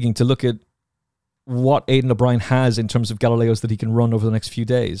very intriguing to look at what Aidan O'Brien has in terms of Galileos that he can run over the next few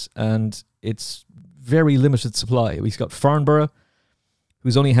days. And it's very limited supply. He's got Farnborough,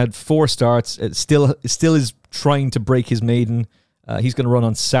 who's only had 4 starts. It still is trying to break his maiden. He's going to run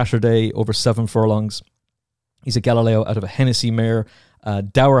on Saturday over 7 furlongs. He's a Galileo out of a Hennessy mare.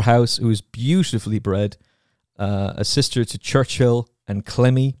 Dower House, who's beautifully bred. A sister to Churchill and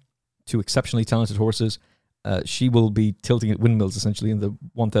Clemmy, 2 exceptionally talented horses. She will be tilting at windmills, essentially, in the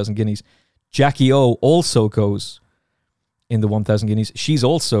 1,000 guineas. Jackie O also goes in the 1,000 guineas. She's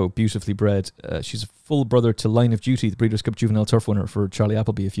also beautifully bred. She's a full brother to Line of Duty, the Breeders' Cup Juvenile Turf winner for Charlie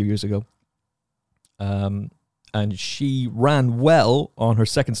Appleby a few years ago. And she ran well on her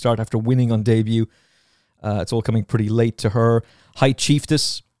second start after winning on debut. It's all coming pretty late to her. High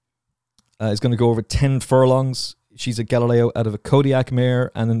Chiefess is going to go over 10 furlongs. She's a Galileo out of a Kodiak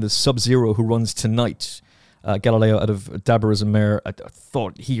mare. And then the Sub-Zero, who runs tonight, Galileo out of Dabber as a mare. I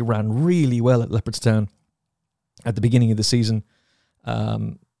thought he ran really well at Leopardstown at the beginning of the season,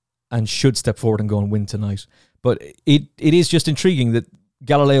 and should step forward and go and win tonight. But it is just intriguing that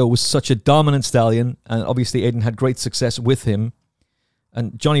Galileo was such a dominant stallion, and obviously Aidan had great success with him.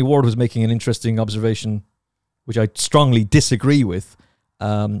 And Johnny Ward was making an interesting observation, which I strongly disagree with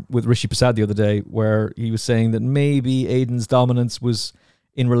Rishi Prasad the other day, where he was saying that maybe Aidan's dominance was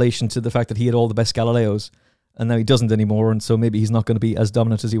in relation to the fact that he had all the best Galileos, and now he doesn't anymore, and so maybe he's not going to be as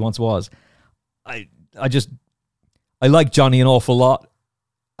dominant as he once was. I like Johnny an awful lot,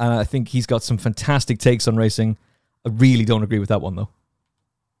 and I think he's got some fantastic takes on racing. I really don't agree with that one, though.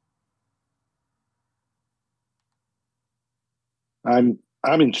 I'm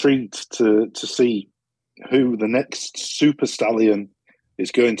intrigued to see who the next super stallion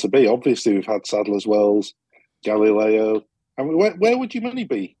is going to be. Obviously, we've had Sadler's Wells, Galileo. I mean, where would your money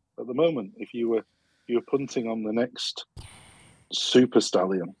be at the moment if you were punting on the next super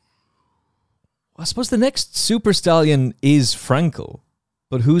stallion? I suppose the next super stallion is Frankel,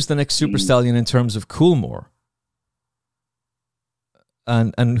 but who's the next super stallion in terms of Coolmore?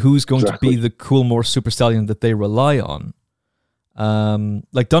 And who's going to be the Coolmore super stallion that they rely on?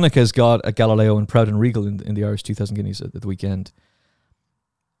 Like Donnacha's got a Galileo and Proud and Regal in the Irish 2,000 guineas at the weekend.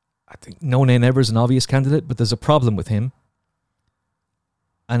 I think No Name Ever is an obvious candidate, but there's a problem with him.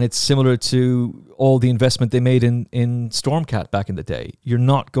 And it's similar to all the investment they made in Stormcat back in the day. You're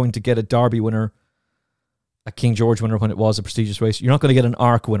not going to get a Derby winner, a King George winner when it was a prestigious race. You're not going to get an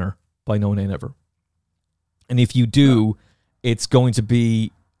Arc winner by No Name Ever. And if you do, it's going to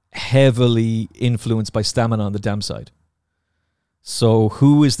be heavily influenced by stamina on the dam side. So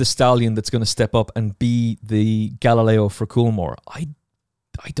who is the stallion that's going to step up and be the Galileo for Coolmore? I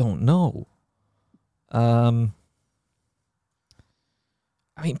don't know. I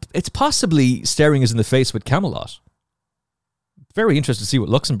mean, it's possibly staring us in the face with Camelot. Very interested to see what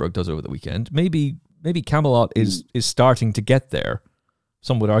Luxembourg does over the weekend. Maybe Camelot is starting to get there.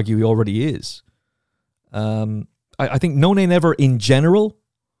 Some would argue he already is. I think No Nay Never in general,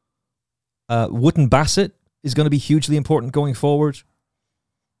 Wootton Bassett is going to be hugely important going forward.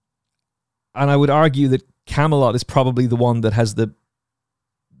 And I would argue that Camelot is probably the one that has the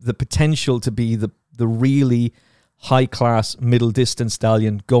potential to be the really high-class middle-distance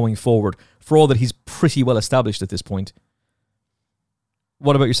stallion going forward, for all that he's pretty well established at this point.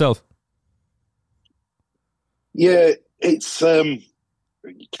 What about yourself? Yeah, it's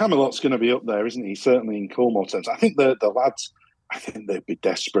Camelot's going to be up there, isn't he? Certainly in Coolmore terms. I think the lads, I think they'd be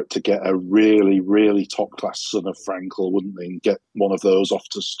desperate to get a really, really top-class son of Frankel, wouldn't they? And get one of those off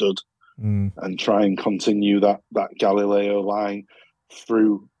to stud and try and continue that Galileo line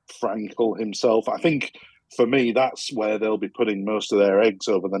through Frankel himself. I think, for me, that's where they'll be putting most of their eggs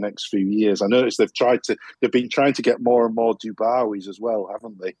over the next few years. I noticed they've been trying to get more and more Dubawis as well,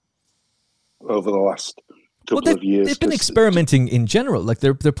 haven't they? Over the last couple of years. They've been experimenting in general. Like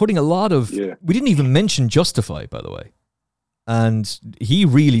they're putting a lot of. Yeah. We didn't even mention Justify, by the way, and he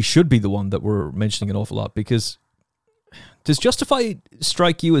really should be the one that we're mentioning an awful lot, because does Justify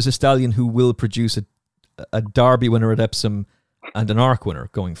strike you as a stallion who will produce a Derby winner at Epsom and an Arc winner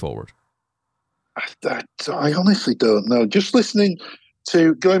going forward? I honestly don't know. Just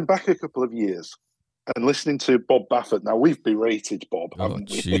going back a couple of years and listening to Bob Baffert. Now, we've berated Bob, haven't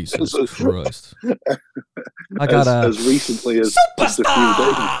we? Jesus Christ. I got as recently as just a few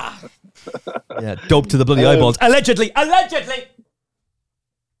days. Yeah, dope to the bloody eyeballs. Allegedly!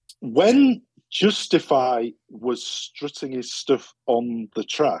 When Justify was strutting his stuff on the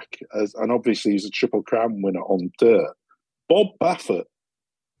track, and obviously he's a Triple Crown winner on dirt, Bob Baffert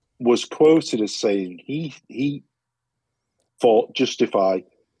was quoted as saying he thought Justify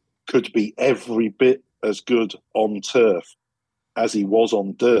could be every bit as good on turf as he was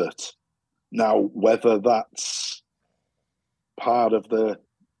on dirt. Now, whether that's part of the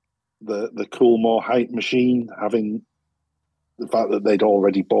Coolmore hype machine, having the fact that they'd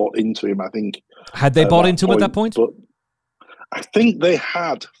already bought into him, I think. Had they bought into him at that point? But I think they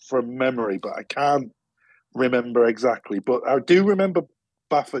had, from memory, but I can't remember exactly. But I do remember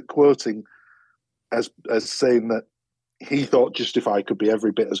Baffert quoting as saying that he thought Justify could be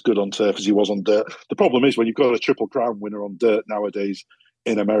every bit as good on turf as he was on dirt. The problem is, when you've got a Triple Crown winner on dirt nowadays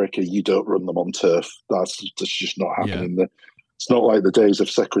in America, you don't run them on turf. That's just not happening. Yeah. It's not like the days of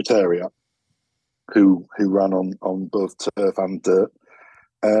Secretariat, who ran on both turf and dirt.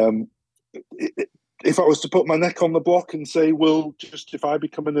 If I was to put my neck on the block and say, will Justify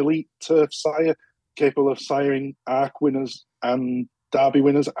become an elite turf sire capable of siring Arc winners and Derby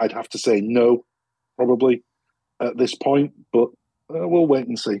winners, I'd have to say no, probably, at this point. But we'll wait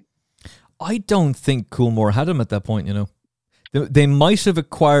and see. I don't think Coolmore had him at that point, you know. They might have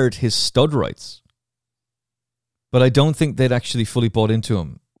acquired his stud rights, but I don't think they'd actually fully bought into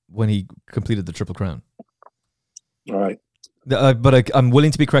him when he completed the Triple Crown. All right. But I'm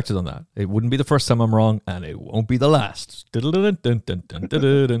willing to be corrected on that. It wouldn't be the first time I'm wrong, and it won't be the last.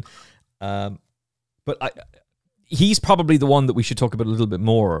 But he's probably the one that we should talk about a little bit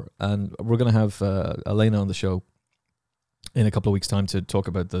more, and we're going to have Elena on the show in a couple of weeks' time to talk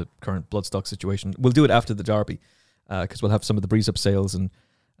about the current bloodstock situation. We'll do it after the Derby, because we'll have some of the Breeze Up sales and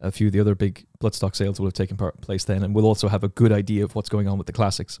a few of the other big bloodstock sales will have taken place then, and we'll also have a good idea of what's going on with the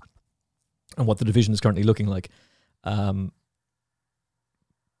classics and what the division is currently looking like.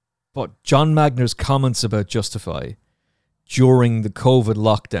 But John Magner's comments about Justify during the COVID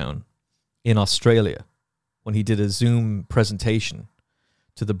lockdown in Australia, when he did a Zoom presentation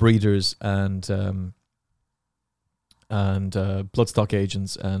to the breeders and bloodstock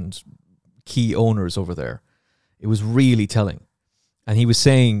agents and key owners over there, it was really telling. And he was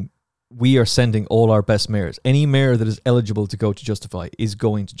saying, we are sending all our best mares. Any mare that is eligible to go to Justify is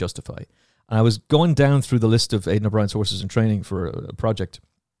going to Justify. And I was going down through the list of Aidan O'Brien's horses in training for a project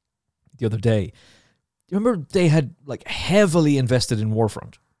the other day. You remember they had like heavily invested in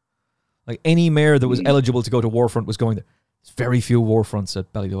Warfront. Like any mare that was eligible to go to Warfront was going there. There's very few Warfronts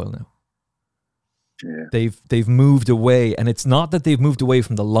at Ballydoyle now. Yeah. They've moved away, and it's not that they've moved away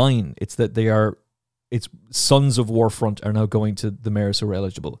from the line. It's that it's sons of Warfront are now going to the mares who are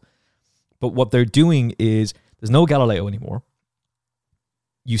eligible. But what they're doing is there's no Galileo anymore.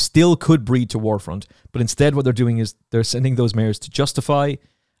 You still could breed to Warfront, but instead what they're doing is they're sending those mares to Justify,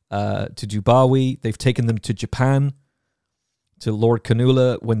 to Dubawi. They've taken them to Japan to Lord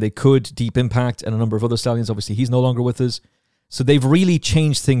Canula when they could, Deep Impact, and a number of other stallions. Obviously, he's no longer with us. So they've really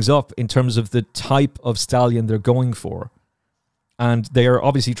changed things up in terms of the type of stallion they're going for. And they are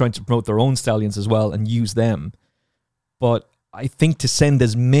obviously trying to promote their own stallions as well and use them. But I think to send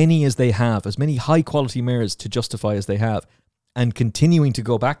as many as they have, as many high-quality mares to Justify as they have, and continuing to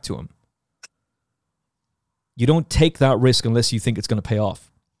go back to them, you don't take that risk unless you think it's going to pay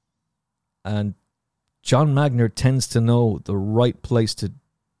off. And John Magner tends to know the right place to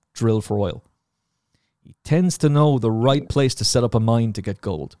drill for oil. He tends to know the right place to set up a mine to get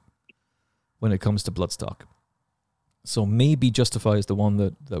gold when it comes to bloodstock. So maybe Justify is the one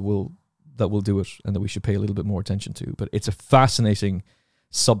that will do it and that we should pay a little bit more attention to. But it's a fascinating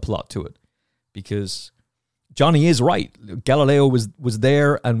subplot to it because Johnny is right. Galileo was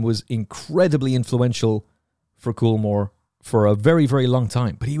there and was incredibly influential for Coolmore for a very, very long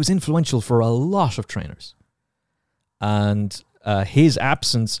time. But he was influential for a lot of trainers. And his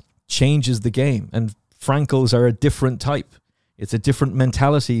absence changes the game. And Frankels are a different type. It's a different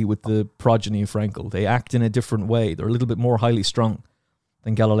mentality with the progeny of Frankel. They act in a different way. They're a little bit more highly strung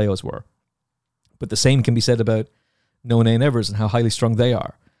than Galileo's were. But the same can be said about Nona and Evers and how highly strung they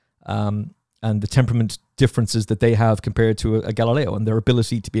are. And the temperament differences that they have compared to a Galileo and their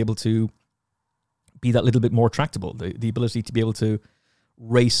ability to be able to be that little bit more tractable. The ability to be able to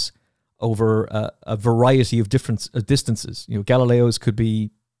race over a variety of different distances. You know, Galileos could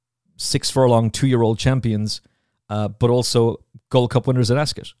be 6 furlong, 2-year-old champions, but also Gold Cup winners at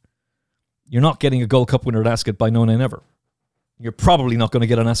Ascot. You're not getting a Gold Cup winner at Ascot by Nona and Ever. You're probably not going to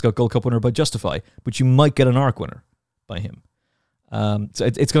get an Ascot Gold Cup winner by Justify, but you might get an ARC winner by him. So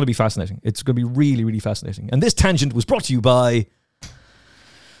it's going to be fascinating. It's going to be really, really fascinating. And this tangent was brought to you by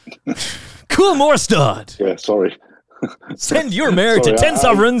Coolmore Stud. Yeah, sorry. Send your mare to 10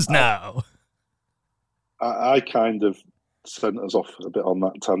 sovereigns now. I kind of sent us off a bit on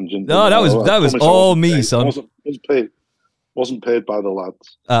that tangent. No, that was all me, son. Wasn't paid by the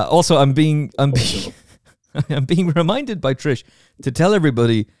lads. Also, I'm being I'm being reminded by Trish to tell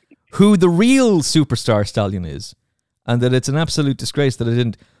everybody who the real superstar stallion is, and that it's an absolute disgrace that I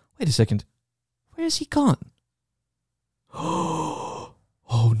didn't. Wait a second, where's he gone? Oh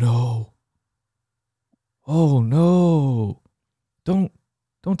no! Oh no! Don't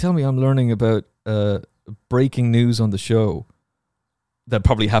tell me I'm learning about breaking news on the show that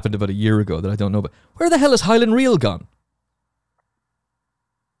probably happened about a year ago that I don't know about. Where the hell is Highland Reel gone?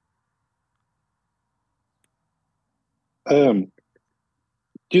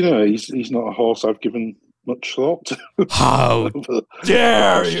 You know, he's not a horse I've given much thought to. How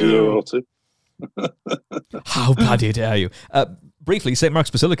dare you? How bloody dare you? Briefly, St. Mark's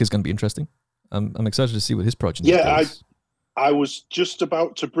Basilica is going to be interesting. I'm excited to see what his progeny does. I was just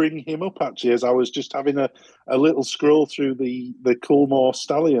about to bring him up, actually, as I was just having a little scroll through the Coolmore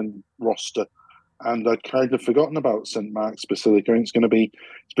Stallion roster, and I'd kind of forgotten about St. Mark's Basilica, and it's going to be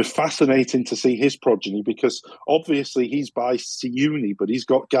fascinating to see his progeny, because obviously he's by Siuni, but he's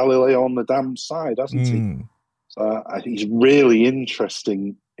got Galileo on the damn side, hasn't he? So he's really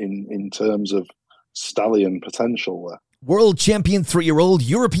interesting in terms of stallion potential there. World champion 3-year-old,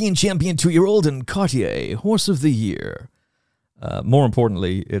 European champion 2-year-old, and Cartier, horse of the year. More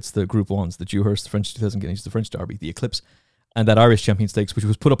importantly, it's the Group 1s, the Dewhurst, the French 2000 Guineas, the French Derby, the Eclipse, and that Irish Champion Stakes, which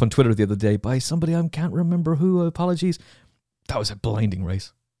was put up on Twitter the other day by somebody I can't remember who, apologies. That was a blinding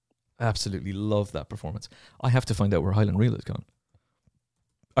race. Absolutely loved that performance. I have to find out where Highland Reel has gone.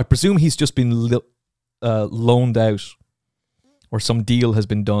 I presume he's just been loaned out, or some deal has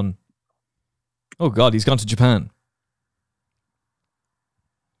been done. Oh God, he's gone to Japan.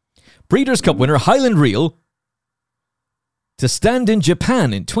 Breeders' Cup winner Highland Reel to stand in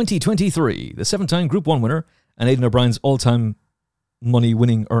Japan in 2023. The 7-time Group 1 winner and Aidan O'Brien's all-time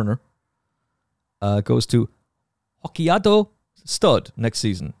money-winning earner goes to Hokkaido Stud next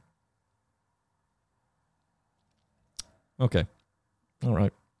season. Okay. All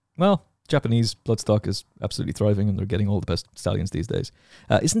right. Well, Japanese bloodstock is absolutely thriving, and they're getting all the best stallions these days.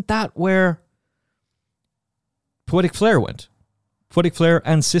 Isn't that where Poetic Flare went? Poetic Flare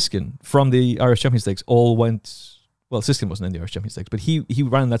and Siskin from the Irish Champion Stakes all went. Well, Siskin wasn't in the Irish Champion Stakes, but he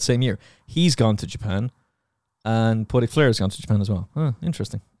ran that same year. He's gone to Japan, and Poetic Flare has gone to Japan as well.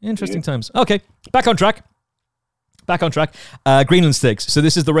 Interesting times. Okay, back on track. Greenland Stakes. So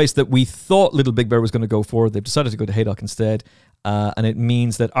this is the race that we thought Little Big Bear was going to go for. They've decided to go to Haydock instead, and it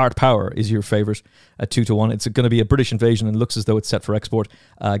means that Art Power is your favourite at 2-1. It's going to be a British invasion and looks as though it's set for export.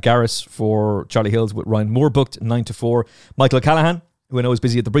 Garris for Charlie Hills with Ryan Moore booked 9-4. Michael O'Callaghan, who I know is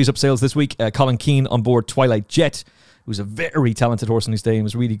busy at the Breeze Up sales this week. Colin Keane on board Twilight Jet, who's a very talented horse in his day and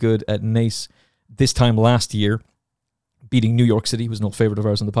was really good at Nace this time last year. beating New York City, who was an old favourite of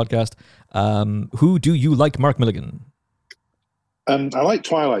ours on the podcast. Who do you like, Mark Milligan? I like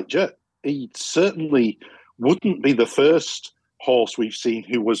Twilight Jet. He certainly wouldn't be the first horse we've seen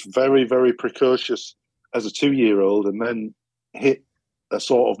who was very, very precocious as a 2-year-old and then hit a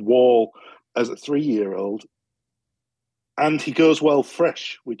sort of wall as a 3-year-old. And he goes well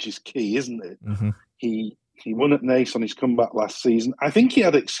fresh, which is key, isn't it? Mm-hmm. He won at Nace on his comeback last season. I think he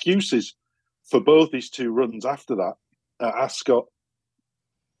had excuses for both his 2 runs after that at Ascot.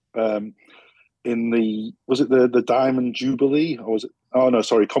 In the Diamond Jubilee, or was it? Oh no,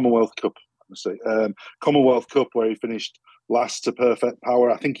 sorry, Commonwealth Cup. Commonwealth Cup, where he finished last to Perfect Power.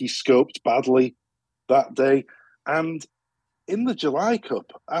 I think he scoped badly that day, and in the July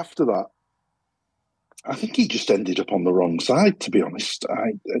Cup after that, I think he just ended up on the wrong side. To be honest,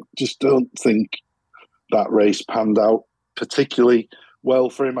 I just don't think that race panned out particularly well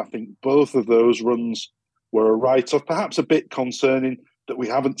for him. I think both of those runs were a write-off, perhaps a bit concerning that we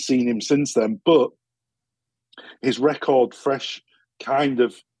haven't seen him since then, but his record fresh kind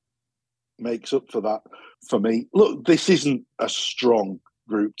of makes up for that for me. Look, this isn't a strong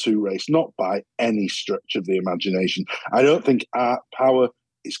Group 2 race, not by any stretch of the imagination. I don't think Art Power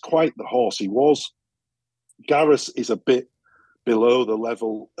is quite the horse he was. Garris is a bit below the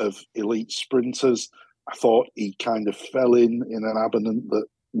level of elite sprinters. I thought he kind of fell in an abandon that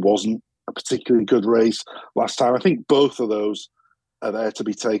wasn't a particularly good race last time. I think both of those are there to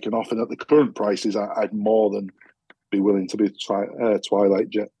be taken off, and at the current prices, I'd more than be willing to be Twilight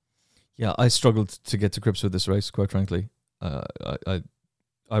Jet. Yeah, I struggled to get to grips with this race, quite frankly.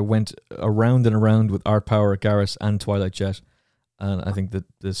 I went around and around with Art Power, Garris, and Twilight Jet, and I think that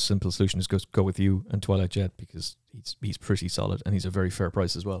the simple solution is go with you and Twilight Jet, because he's pretty solid, and he's a very fair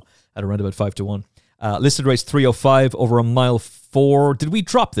price as well, at around about 5-1. Listed race 305 over a mile 4. Did we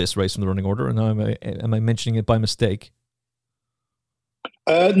drop this race from the running order, and am I mentioning it by mistake?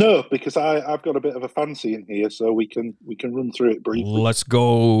 No, because I've got a bit of a fancy in here, so we can run through it briefly. Let's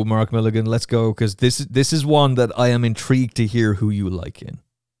go, Mark Milligan. Let's go, because this is one that I am intrigued to hear who you like in.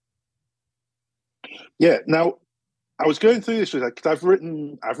 Yeah. Now, I was going through this because I've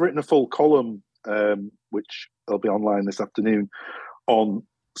written a full column, which will be online this afternoon, on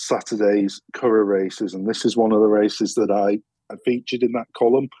Saturday's Curragh races, and this is one of the races that I featured in that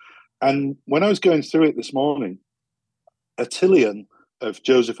column. And when I was going through it this morning, Attillion of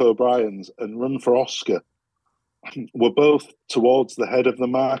Joseph O'Brien's and Run for Oscar were both towards the head of the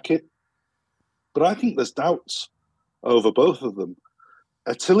market, but I think there's doubts over both of them.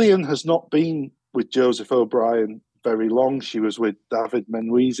 Attillion has not been with Joseph O'Brien very long. She was with David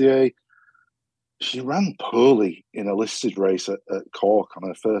Menuisier. She ran poorly in a listed race at Cork on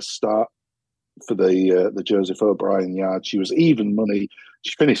her first start for the Joseph O'Brien yard. She was even money.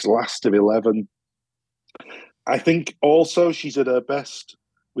 She finished last of 11. I think also she's at her best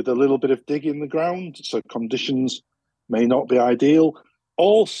with a little bit of dig in the ground, so conditions may not be ideal.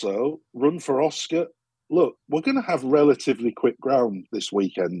 Also, Run for Oscar. Look, we're going to have relatively quick ground this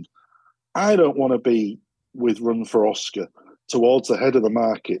weekend. I don't want to be with Run for Oscar towards the head of the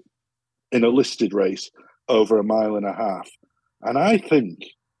market in a listed race over a mile and a half. And I think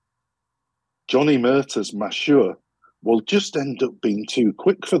Johnny Murtaugh's Mashur will just end up being too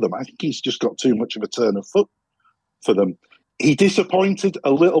quick for them. I think he's just got too much of a turn of foot for them. He disappointed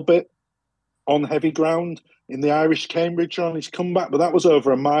a little bit on heavy ground in the Irish Cambridge on his comeback, but that was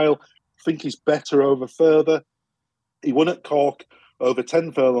over a mile. I think he's better over further. He won at Cork over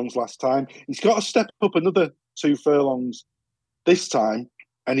 10 furlongs last time. He's got to step up another 2 furlongs this time,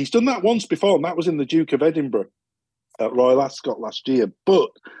 and he's done that once before, and that was in the Duke of Edinburgh at Royal Ascot last year. But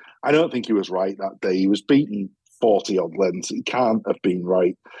I don't think he was right that day. He was beaten 40-odd lengths. He can't have been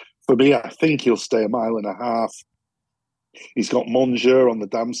right. For me, I think he'll stay a mile and a half. He's got Monsieur on the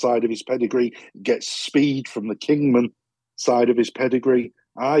dam side of his pedigree, gets speed from the Kingman side of his pedigree.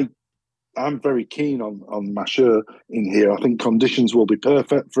 I'm very keen on Mashur in here. I think conditions will be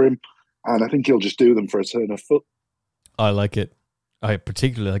perfect for him, and I think he'll just do them for a turn of foot. I like it. I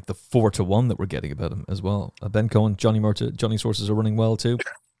particularly like the 4-1 that we're getting about him as well. Ben Cohen, Johnny Murtaugh, Johnny's horses are running well too.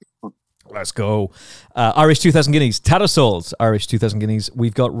 Let's go. Irish 2,000 guineas. Tattersalls, Irish 2,000 guineas.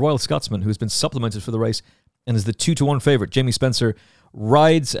 We've got Royal Scotsman, who's been supplemented for the race and is the 2-1 favourite. Jamie Spencer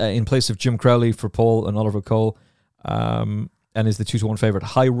rides in place of Jim Crowley for Paul and Oliver Cole, and is the 2-1 favourite.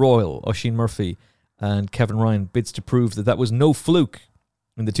 High Royal, Oisin Murphy, and Kevin Ryan bids to prove that was no fluke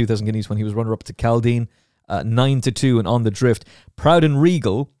in the 2,000 guineas when he was runner-up to Caldine, 9-2 and on the drift. Proud and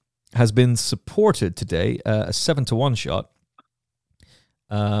Regal has been supported today, a 7-1 shot.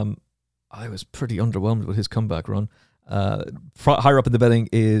 I was pretty underwhelmed with his comeback run. Higher up in the betting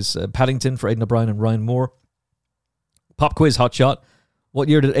is Paddington for Aidan O'Brien and Ryan Moore. Pop quiz, hot shot. What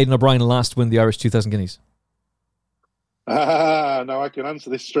year did Aidan O'Brien last win the Irish 2,000 guineas? Now I can answer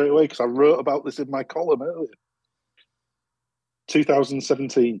this straight away because I wrote about this in my column earlier.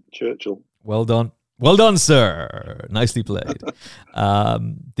 2017, Churchill. Well done. Well done, sir. Nicely played.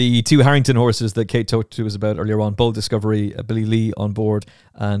 The two Harrington horses that Kate talked to us about earlier on, Bold Discovery, Billy Lee on board,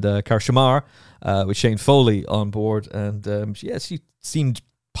 and Shamar with Shane Foley on board. And she seemed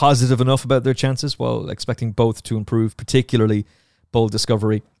positive enough about their chances while expecting both to improve, particularly Bold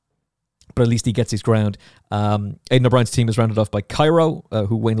Discovery. But at least he gets his ground. Aidan O'Brien's team is rounded off by Cairo,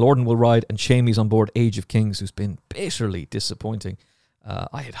 who Wayne Lorden will ride, and Shamey's on board Age of Kings, who's been bitterly disappointing.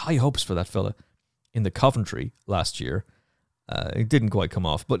 I had high hopes for that fella in the Coventry last year. It didn't quite come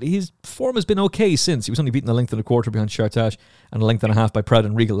off, but his form has been okay since. He was only beaten a length and a quarter behind Chartage and a length and a half by Proud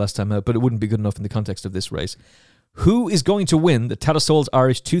and Regal last time out, but it wouldn't be good enough in the context of this race. Who is going to win the Tattersalls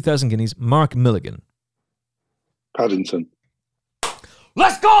Irish 2,000 guineas? Mark Milligan. Paddington.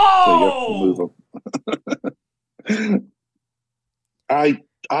 Let's go! Move on.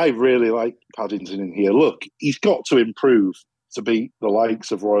 I really like Paddington in here. Look, he's got to improve to beat the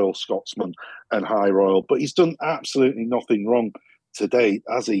likes of Royal Scotsman and High Royal, but he's done absolutely nothing wrong to date,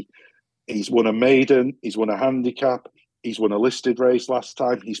 has he? He's won a maiden, he's won a handicap, he's won a listed race last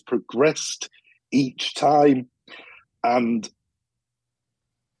time, he's progressed each time, and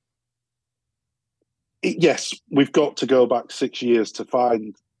yes, we've got to go back 6 years to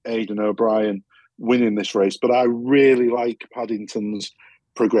find Aidan O'Brien winning this race, but I really like Paddington's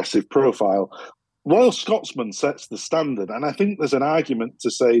progressive profile. Royal Scotsman sets the standard, and I think there's an argument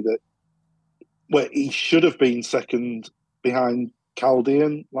to say that he should have been second behind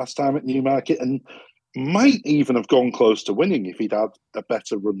Chaldean last time at Newmarket and might even have gone close to winning if he'd had a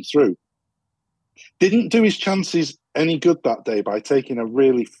better run through. Didn't do his chances any good that day by taking a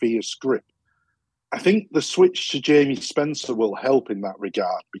really fierce grip. I think the switch to Jamie Spencer will help in that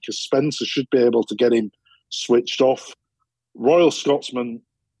regard because Spencer should be able to get him switched off. Royal Scotsman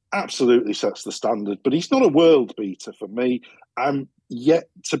absolutely sets the standard, but he's not a world beater for me. I'm yet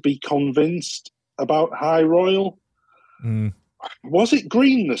to be convinced about High Royal. Was it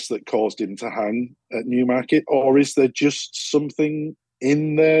greenness that caused him to hang at Newmarket, or is there just something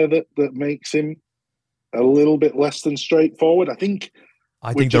in there that makes him a little bit less than straightforward? I think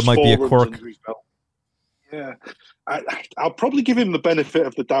there might be a quirk. Yeah, I'll probably give him the benefit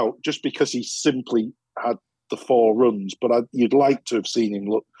of the doubt just because he simply had the 4 runs, but you'd like to have seen him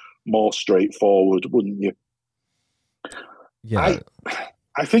look more straightforward, wouldn't you? Yeah.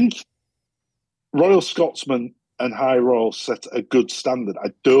 I think Royal Scotsman and High Royal set a good standard.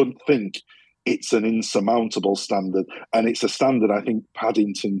 I don't think it's an insurmountable standard, and it's a standard I think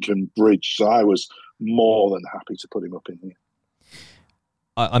Paddington can bridge. So I was more than happy to put him up in here.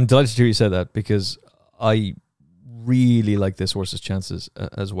 I'm delighted to hear you say that because I really like this horse's chances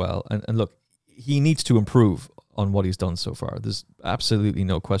as well. And look, he needs to improve on what he's done so far. There's absolutely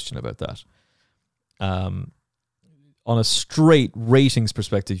no question about that. On a straight ratings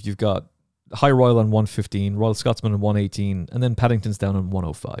perspective, you've got High Royal on 115, Royal Scotsman on 118, and then Paddington's down on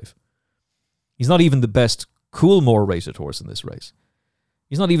 105. He's not even the best Coolmore rated horse in this race.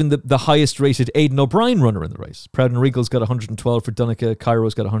 He's not even the highest rated Aidan O'Brien runner in the race. Proud and Regal's got 112 for Dunica,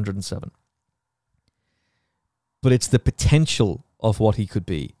 Cairo's got 107. But it's the potential of what he could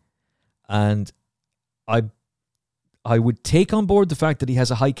be. And I would take on board the fact that he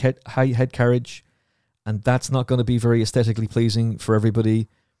has a high head carriage, and that's not going to be very aesthetically pleasing for everybody.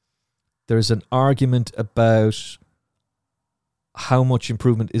 There's an argument about how much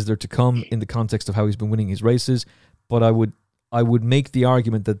improvement is there to come in the context of how he's been winning his races, but I would make the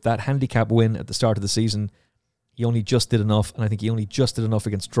argument that handicap win at the start of the season, he only just did enough, and I think he only just did enough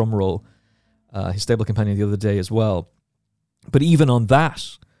against Drumroll, his stable companion the other day as well. But even on that,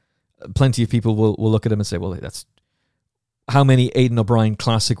 plenty of people will look at him and say, well, that's how many Aidan O'Brien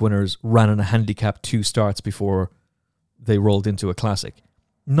Classic winners ran in a handicap 2 starts before they rolled into a Classic?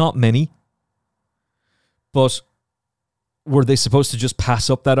 Not many. But were they supposed to just pass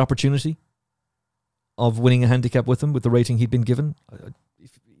up that opportunity of winning a handicap with him, with the rating he'd been given?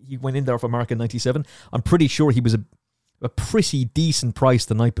 He went in there for a mark in 97. I'm pretty sure he was a pretty decent price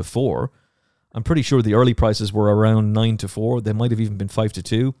the night before. I'm pretty sure the early prices were around 9-4. They might have even been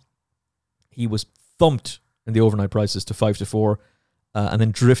 5-2. He was thumped in the overnight prices to 5-4, and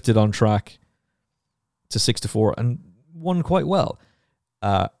then drifted on track to 6-4 and won quite well.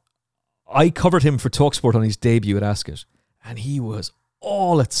 I covered him for TalkSport on his debut at Ascot, and he was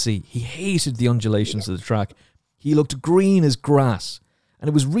all at sea. He hated the undulations of the track. He looked green as grass, and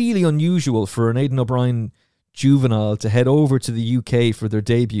it was really unusual for an Aidan O'Brien juvenile to head over to the UK for their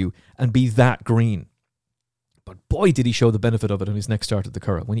debut and be that green. But But boy, did he show the benefit of it in his next start at the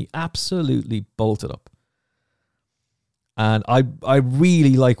Curragh when he absolutely bolted up. And I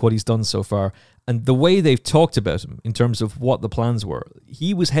really like what he's done so far. And the way they've talked about him in terms of what the plans were,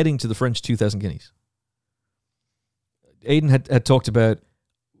 he was heading to the French 2,000 guineas. Aidan had talked about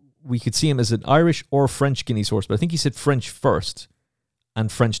we could see him as an Irish or French guineas horse, but I think he said French first and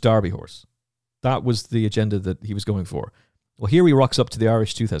French Derby horse. That was the agenda that he was going for. Well, here he rocks up to the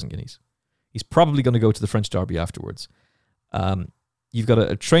Irish 2,000 guineas. He's probably going to go to the French Derby afterwards. You've got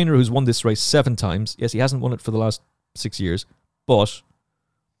a trainer who's won this race 7 times. Yes, he hasn't won it for the last 6 years, but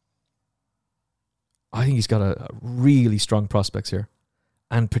I think he's got a really strong prospects here,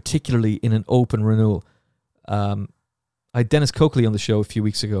 and particularly in an open renewal. I had Dennis Coakley on the show a few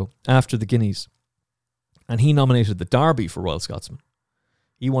weeks ago after the Guineas, and he nominated the Derby for Royal Scotsman.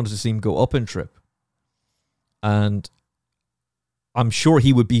 He wanted to see him go up in trip, and I'm sure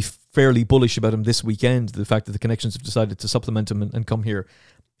he would be fairly bullish about him this weekend, the fact that the connections have decided to supplement him and come here.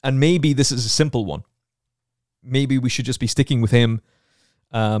 And maybe this is a simple one. Maybe we should just be sticking with him,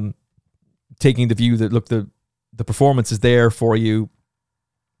 taking the view that, look, the performance is there for you.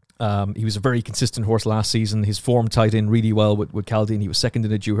 He was a very consistent horse last season. His form tied in really well with Caldine. He was second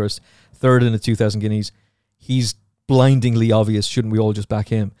in a Dewhurst, third in a 2,000 Guineas. He's blindingly obvious. Shouldn't we all just back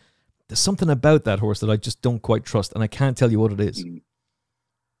him? There's something about that horse that I just don't quite trust, and I can't tell you what it is.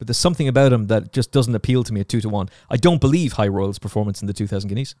 But there's something about him that just doesn't appeal to me at 2-1. I don't believe High Royal's performance in the 2,000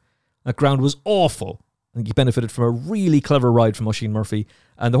 Guineas. That ground was awful. I think he benefited from a really clever ride from Oisin Murphy,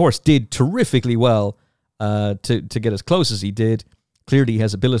 and the horse did terrifically well to get as close as he did. Clearly he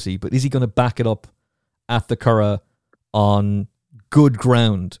has ability, but is he going to back it up at the Curragh on good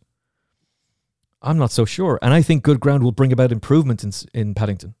ground? I'm not so sure. And I think good ground will bring about improvement in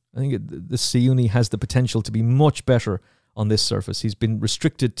Paddington. I think the Siuni has the potential to be much better on this surface. He's been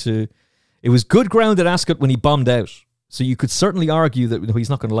restricted to... It was good ground at Ascot when he bombed out, so you could certainly argue that he's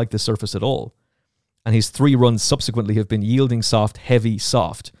not going to like this surface at all. And his 3 runs subsequently have been yielding soft, heavy,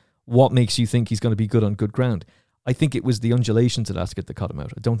 soft. What makes you think he's going to be good on good ground? I think it was the undulations at Ascot that caught him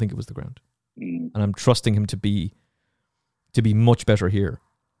out. I don't think it was the ground. And I'm trusting him to be much better here.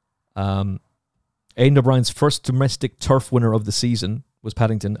 Aidan O'Brien's first domestic turf winner of the season was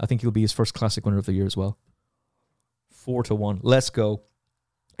Paddington. I think he'll be his first classic winner of the year as well. 4-1. Let's go.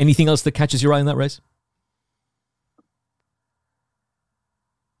 Anything else that catches your eye in that race?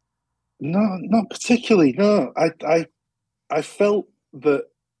 No, not particularly. No, I felt that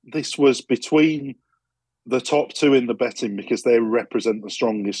this was between the top 2 in the betting because they represent the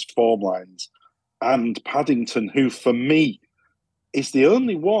strongest form lines, and Paddington, who for me is the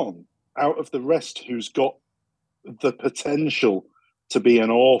only one out of the rest who's got the potential to be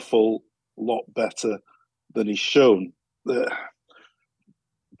an awful lot better than he's shown. The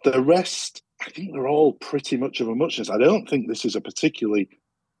rest, I think they're all pretty much of a muchness. I don't think this is a particularly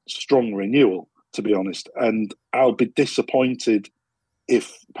strong renewal, to be honest, and I'll be disappointed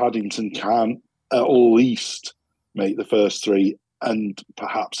if Paddington can't at least make the first 3 and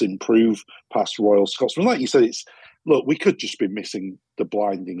perhaps improve past Royal Scotsman. Like you said, we could just be missing the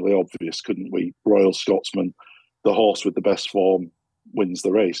blindingly obvious, couldn't we? Royal Scotsman, the horse with the best form wins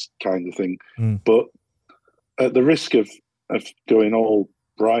the race kind of thing. But at the risk of going all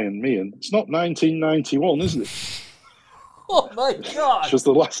Brian Meehan, it's not 1991, is it? Oh my God! It was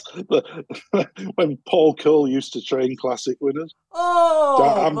the last when Paul Cole used to train classic winners. Oh,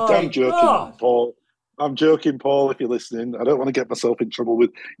 I'm joking, God. Paul. I'm joking, Paul. If you're listening, I don't want to get myself in trouble with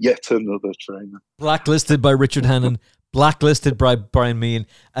yet another trainer. Blacklisted by Richard Hannon, blacklisted by Brian Meehan,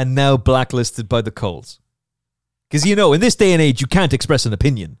 and now blacklisted by the Coles. Because in this day and age, you can't express an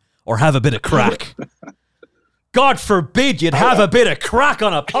opinion or have a bit of crack. God forbid you'd have a bit of crack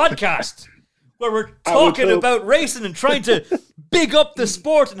on a podcast where we're talking about racing and trying to big up the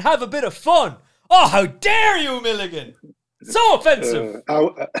sport and have a bit of fun. Oh, how dare you, Milligan! So offensive.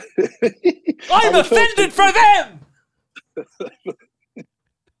 I'm offended for them.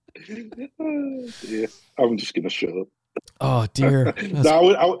 Yeah, I'm just going to shut up. Oh dear.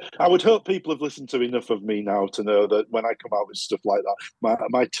 No, I would hope people have listened to enough of me now to know that when I come out with stuff like that,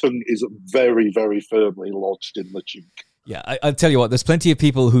 my tongue is very, very firmly lodged in the cheek. Yeah, I'll tell you what. There's plenty of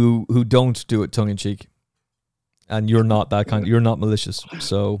people who don't do it tongue in cheek, and you're not that kind. You're not malicious,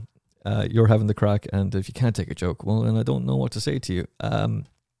 so you're having the crack. And if you can't take a joke, well, then I don't know what to say to you.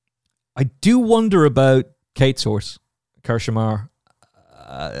 I do wonder about Kate's horse, Curragh.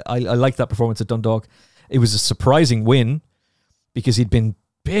 I like that performance at Dundalk. It was a surprising win because he'd been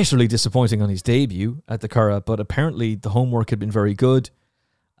bitterly disappointing on his debut at the Curragh, but apparently the homework had been very good.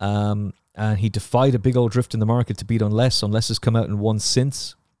 And he defied a big old drift in the market to beat Unless. Unless has come out and won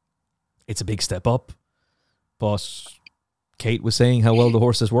since. It's a big step up. but Kate was saying how well the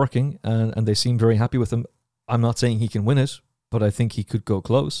horse is working, and they seem very happy with him. I'm not saying he can win it, but I think he could go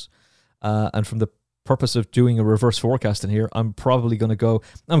close. And from the purpose of doing a reverse forecast in here, I'm going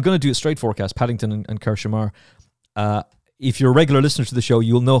to do a straight forecast, Paddington and Curragh. If you're a regular listener to the show,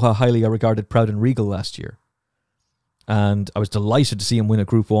 you'll know how highly I regarded Proud and Regal last year. And I was delighted to see him win a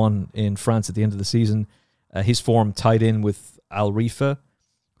Group 1 in France at the end of the season. His form tied in with Al Rifa,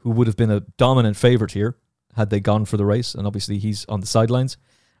 who would have been a dominant favourite here had they gone for the race. And obviously he's on the sidelines,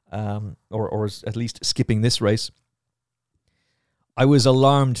 or is at least skipping this race. I was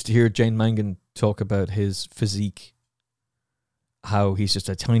alarmed to hear Jane Mangan talk about his physique, how he's just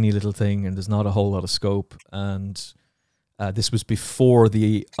a tiny little thing and there's not a whole lot of scope. And this was before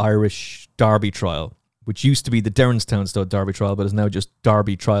the Irish Derby trial, which used to be the Derrinstown Stud Derby trial, but is now just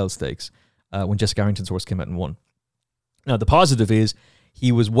Derby Trial Stakes, when Jessica Harrington's horse came out and won. Now, the positive is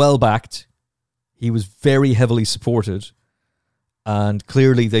he was well backed. He was very heavily supported. And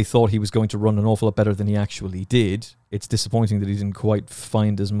clearly they thought he was going to run an awful lot better than he actually did. It's disappointing that he didn't quite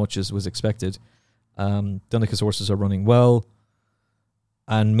find as much as was expected. Dunica's horses are running well.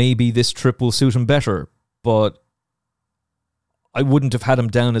 And maybe this trip will suit him better. But I wouldn't have had him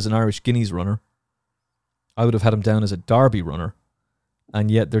down as an Irish Guineas runner. I would have had him down as a Derby runner. And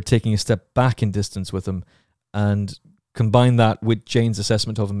yet they're taking a step back in distance with him. And combine that with Jane's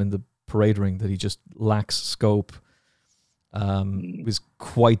assessment of him in the parade ring, that he just lacks scope. Was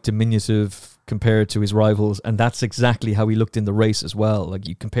quite diminutive compared to his rivals. And that's exactly how he looked in the race as well. Like,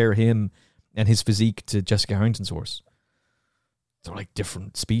 you compare him and his physique to Jessica Harrington's horse. They're like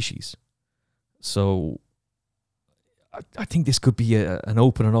different species. So I think this could be an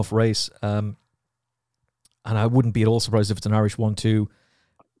open enough race. And I wouldn't be at all surprised if it's an Irish 1-2.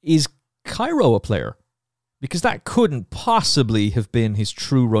 Is Curragh a player? Because that couldn't possibly have been his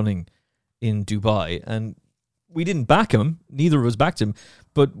true running in Dubai. And we didn't back him. Neither of us backed him.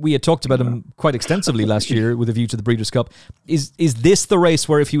 But we had talked about him quite extensively last year with a view to the Breeders' Cup. Is this the race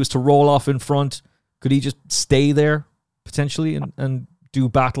where if he was to roll off in front, could he just stay there potentially and do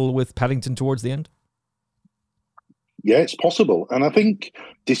battle with Paddington towards the end? Yeah, it's possible. And I think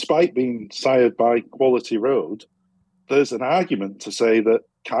despite being sired by Quality Road, there's an argument to say that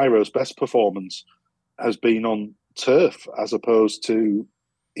Curragh's best performance has been on turf as opposed to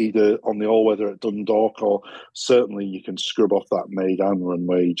either on the all-weather at Dundalk, or certainly you can scrub off that Maidan run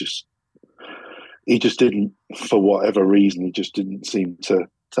where he just didn't, for whatever reason, he just didn't seem to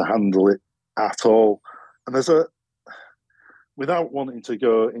handle it at all. And without wanting to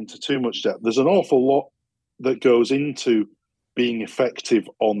go into too much depth, there's an awful lot that goes into being effective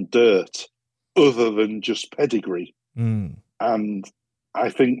on dirt other than just pedigree. And I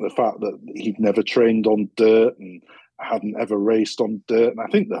think the fact that he'd never trained on dirt and hadn't ever raced on dirt, and I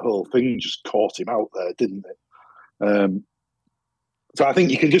think the whole thing just caught him out there, didn't it? So I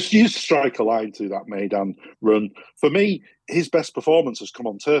think you can just strike a line through that Maidan run. For me, his best performance has come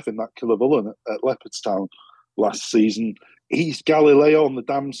on turf in that Killavullen at Leopardstown last season. He's Galileo on the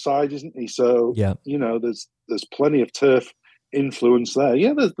dam side, isn't he? So, yeah, there's plenty of turf influence there.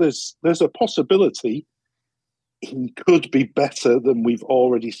 Yeah, there's a possibility he could be better than we've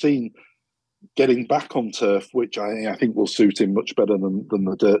already seen getting back on turf, which I think will suit him much better than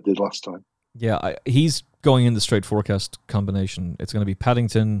the dirt did last time. Yeah, he's going in the straight forecast combination. It's going to be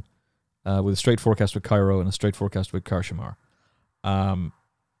Paddington with a straight forecast with Curragh and a straight forecast with Curragh.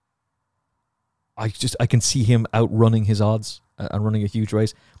 I can see him outrunning his odds and running a huge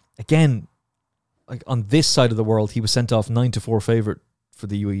race. Again, like on this side of the world, he was sent off 9-4 favourite for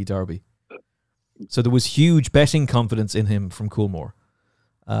the UAE Derby. So there was huge betting confidence in him from Coolmore.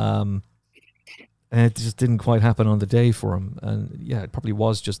 And it just didn't quite happen on the day for him. And yeah, it probably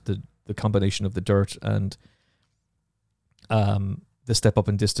was just the combination of the dirt and the step up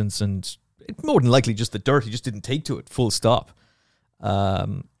in distance, and more than likely just the dirt. He just didn't take to it, full stop.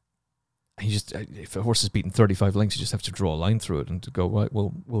 If a horse is beaten 35 lengths, you just have to draw a line through it and to go, right,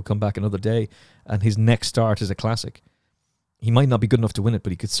 we'll come back another day. And his next start is a classic. He might not be good enough to win it,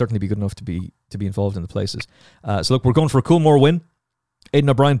 but he could certainly be good enough to be involved in the places. So look, we're going for a Coolmore win.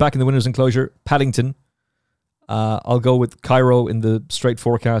 Aidan O'Brien back in the winner's enclosure. Paddington. I'll go with Curragh in the straight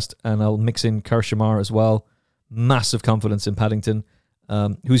forecast, and I'll mix in Curragh as well. Massive confidence in Paddington.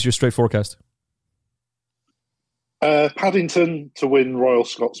 Who's your straight forecast? Paddington to win Royal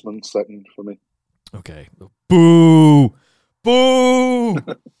Scotsman second for me. Okay. Boo! Boo!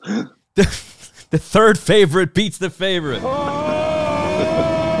 The third favourite beats the favourite.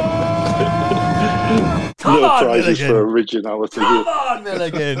 Come no on, prizes Milligan. for originality. Come on,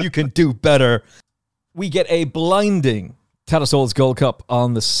 Milligan. You can do better. We get a blinding Tattersalls Gold Cup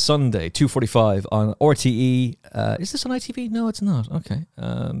on the Sunday, 2:45 on RTE. Is this on ITV? No, it's not. Okay.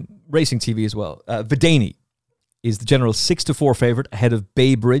 Racing TV as well. Vidani is the general 6-4 favourite ahead of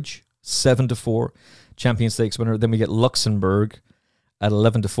Baybridge, 7-4 Champion Stakes winner. Then we get Luxembourg at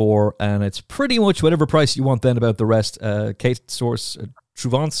 11-4, and it's pretty much whatever price you want then about the rest. Kate Source,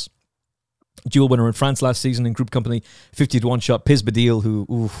 Trouvance, dual winner in France last season in Group Company, 50-1 shot. Pisbadil,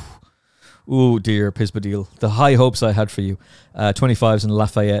 who, ooh dear, Pisbadil. The high hopes I had for you. 25s in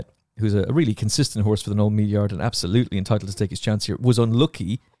Lafayette, who's a really consistent horse for the Noel Mead Yard and absolutely entitled to take his chance here. Was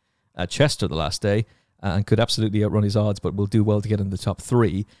unlucky at Chester the last day and could absolutely outrun his odds, but will do well to get in the top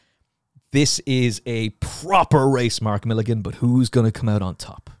 3. This is a proper race, Mark Milligan, but who's going to come out on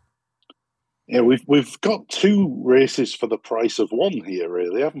top? Yeah, we've got 2 races for the price of 1 here,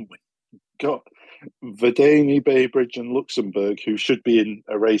 really, haven't we? Got Vidani, Baybridge and Luxembourg, who should be in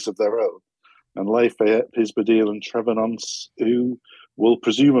a race of their own, and Lafayette, Pisbadil and Trevenance, who will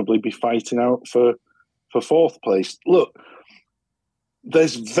presumably be fighting out for 4th place. Look,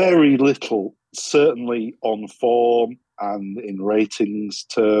 there's very little, certainly on form and in ratings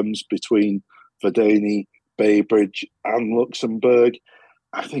terms, between Vidani, Baybridge and Luxembourg.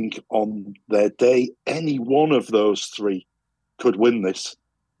 I think on their day, any one of those 3 could win this.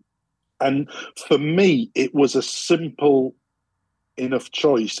 And for me, it was a simple enough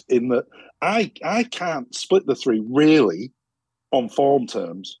choice in that I can't split the 3 really on form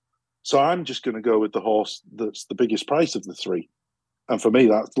terms. So I'm just going to go with the horse that's the biggest price of the 3. And for me,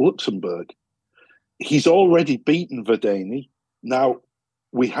 that's Luxembourg. He's already beaten Vidani. Now,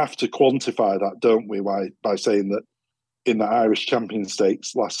 we have to quantify that, don't we, by saying that in the Irish Champion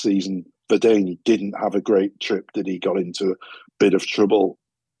Stakes last season, Vidani didn't have a great trip, did he? Got into a bit of trouble.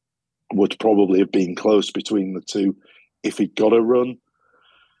 Would probably have been close between the 2 if he'd got a run.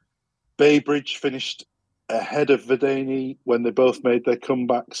 Baybridge finished ahead of Vidani when they both made their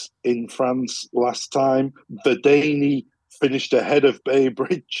comebacks in France last time. Vidani finished ahead of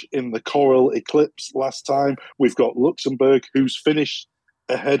Baybridge in the Coral Eclipse last time. We've got Luxembourg, who's finished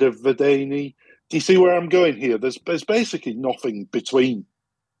ahead of Vidani. Do you see where I'm going here? There's basically nothing between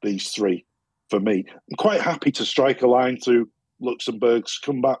these 3 for me. I'm quite happy to strike a line through Luxembourg's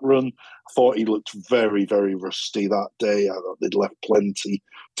comeback run. I thought he looked very, very rusty that day. I thought they'd left plenty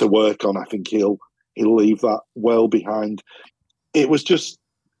to work on. I think he'll leave that well behind. It was just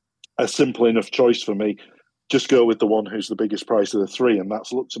a simple enough choice for me. Just go with the one who's the biggest price of the 3, and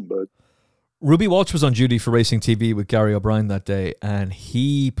that's Luxembourg. Ruby Walsh was on duty for Racing TV with Gary O'Brien that day, and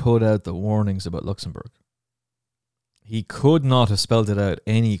he put out the warnings about Luxembourg. He could not have spelled it out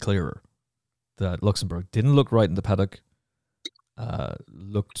any clearer that Luxembourg didn't look right in the paddock,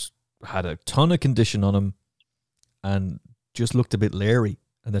 had a ton of condition on him, and just looked a bit leery,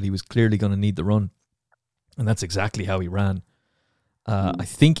 and that he was clearly going to need the run. And that's exactly how he ran. I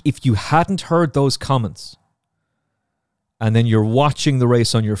think if you hadn't heard those comments, and then you're watching the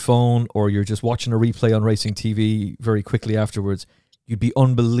race on your phone, or you're just watching a replay on Racing TV very quickly afterwards, you'd be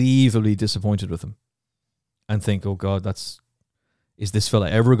unbelievably disappointed with him and think, oh God, is this fella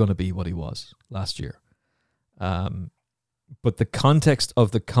ever going to be what he was last year? But the context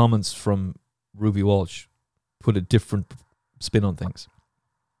of the comments from Ruby Walsh put a different spin on things.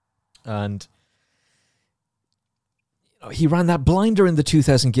 And he ran that blinder in the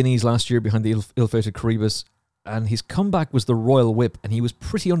 2000 Guineas last year behind the ill-fated Curragh, and his comeback was the Royal Whip, and he was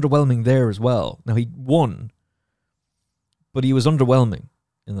pretty underwhelming there as well. Now, he won, but he was underwhelming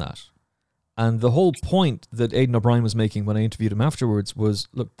in that. And the whole point that Aidan O'Brien was making when I interviewed him afterwards was,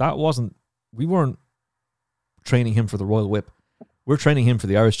 look, we weren't training him for the Royal Whip. We're training him for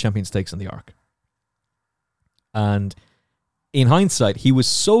the Irish Champion Stakes and the Arc. And in hindsight, he was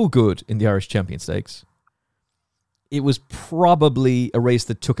so good in the Irish Champion Stakes, it was probably a race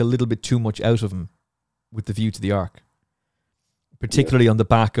that took a little bit too much out of him with the view to the Arc, particularly on the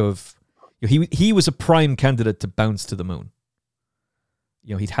back of, he was a prime candidate to bounce to the moon.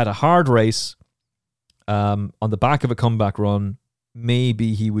 He'd had a hard race on the back of a comeback run.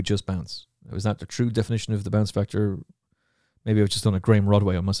 Maybe he would just bounce. Was that the true definition of the bounce factor? Maybe I've just done a Graham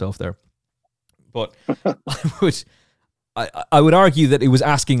Rodway on myself there. But I would argue that it was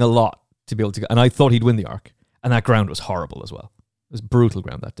asking a lot to be able to, and I thought he'd win the Arc, and that ground was horrible as well. It was brutal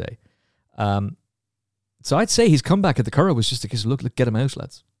ground that day. So I'd say his comeback at the Curragh was just a case of, look, get him out,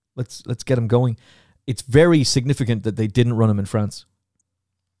 lads. Let's get him going. It's very significant that they didn't run him in France.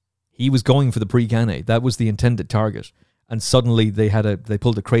 He was going for the Prix-Canet. That was the intended target. And suddenly they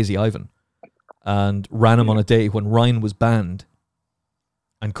pulled a crazy Ivan and ran him on a day when Ryan was banned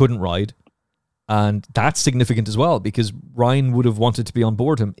and couldn't ride. And that's significant as well, because Ryan would have wanted to be on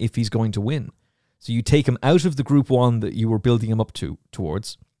board him if he's going to win. So you take him out of the Group 1 that you were building him up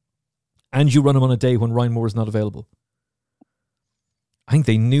towards, and you run him on a day when Ryan Moore is not available. I think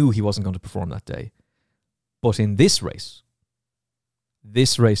they knew he wasn't going to perform that day. But in this race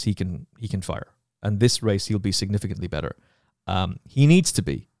he can fire. And this race he'll be significantly better. He needs to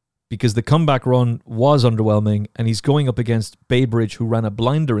be, because the comeback run was underwhelming, and he's going up against Baybridge, who ran a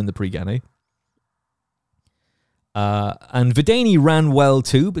blinder in the Pre-Gannet. And Vidaney ran well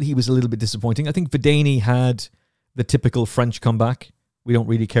too, but he was a little bit disappointing. I think Vidaney had the typical French comeback. We don't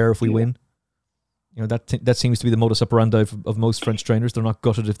really care if we win. You know, that seems to be the modus operandi of most French trainers. They're not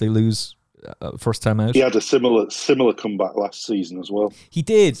gutted if they lose first time out. He had a similar comeback last season as well. He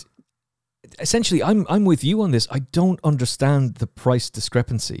did. Essentially, I'm with you on this. I don't understand the price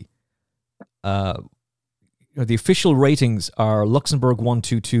discrepancy. The official ratings are Luxembourg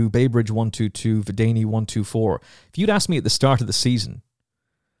 122, Baybridge 122, Vidaney 124. If you'd asked me at the start of the season,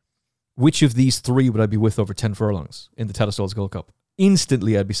 which of these three would I be with over 10 furlongs in the Tattersall's Gold Cup?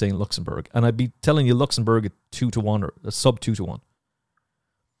 Instantly, I'd be saying Luxembourg, and I'd be telling you Luxembourg at 2-1 or a sub 2-1.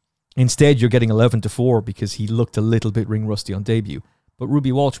 Instead, you're getting 11-4 because he looked a little bit ring rusty on debut. But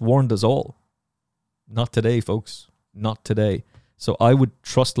Ruby Walsh warned us all. Not today, folks. Not today. So I would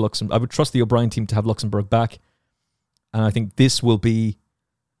trust Luxembourg. I would trust the O'Brien team to have Luxembourg back, and I think this will be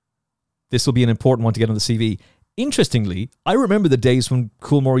an important one to get on the CV. Interestingly, I remember the days when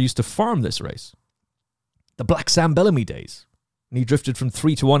Coolmore used to farm this race, the Black Sam Bellamy days, and he drifted from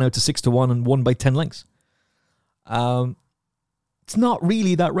 3-1 out to 6-1 and won by 10 lengths. It's not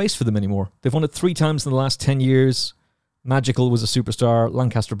really that race for them anymore. They've won it 3 times in the last 10 years. Magical was a superstar.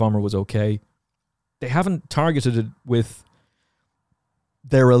 Lancaster Bomber was okay. They haven't targeted it with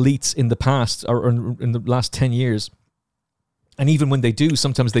their elites in the past or in the last 10 years. And even when they do,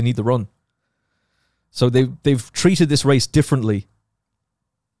 sometimes they need the run. So they've treated this race differently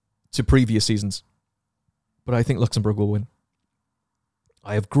to previous seasons. But I think Luxembourg will win.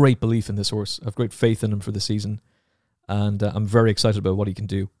 I have great belief in this horse. I have great faith in him for the season. And I'm very excited about what he can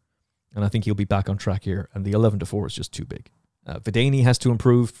do. And I think he'll be back on track here. And the 11-4 is just too big. Vidaney has to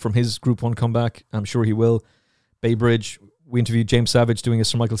improve from his Group 1 comeback. I'm sure he will. Baybridge, we interviewed James Savage doing a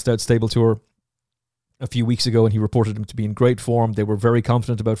Sir Michael Stout stable tour a few weeks ago, and he reported him to be in great form. They were very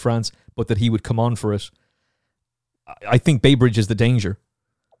confident about France, but that he would come on for it. I think Baybridge is the danger.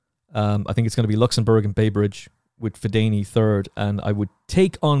 I think it's going to be Luxembourg and Baybridge with Vidaney third, and I would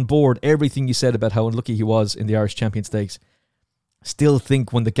take on board everything you said about how unlucky he was in the Irish Champion Stakes. Still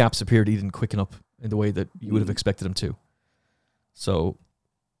think when the gaps appeared, he didn't quicken up in the way that you would have expected him to. So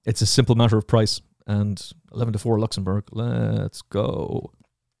it's a simple matter of price. And 11-4 Luxembourg. Let's go.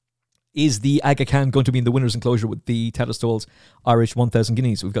 Is the Aga Khan going to be in the winner's enclosure with the Tattersall's Irish 1,000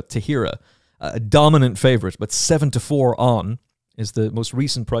 guineas? We've got Tahira, a dominant favourite, but 7-4 on is the most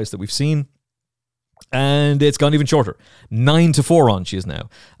recent price that we've seen. And it's gone even shorter. 9-4 on she is now.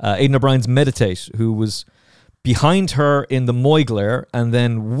 Aidan O'Brien's Meditate, who was behind her in the Moiglair and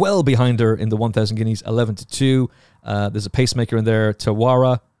then well behind her in the 1,000 guineas, 11-2. There's a pacemaker in there,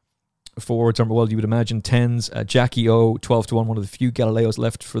 Tawara. For Dermot World, you would imagine 10s. Jackie O, 12-1, one of the few Galileos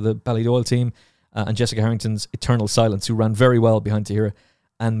left for the Ballydoyle team. And Jessica Harrington's Eternal Silence, who ran very well behind Tahira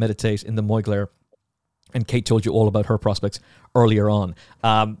and Meditate in the Moiglair. And Kate told you all about her prospects earlier on.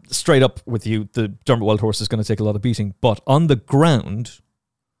 Straight up with you, the Dermot World horse is going to take a lot of beating. But on the ground,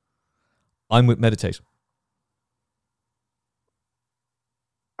 I'm with Meditate.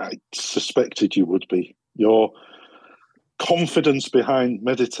 I suspected you would be. Your confidence behind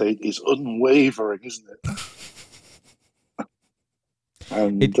Meditate is unwavering, isn't it?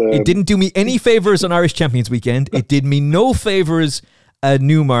 And it didn't do me any favours on Irish Champions Weekend. It did me no favours at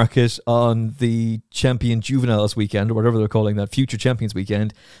Newmarket on the Champion Juveniles Weekend, or whatever they're calling that, Future Champions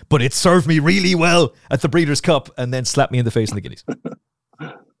Weekend. But it served me really well at the Breeders' Cup and then slapped me in the face in the Guineas.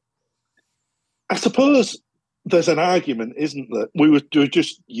 I suppose there's an argument, isn't there?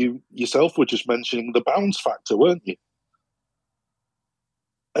 You yourself were just mentioning the bounce factor, weren't you?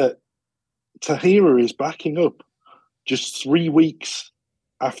 Tahira is backing up just 3 weeks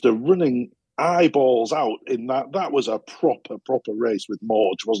after running eyeballs out in that was a proper race with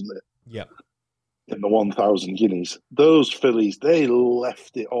Morge, wasn't it? Yeah. In the 1,000 guineas. Those fillies, they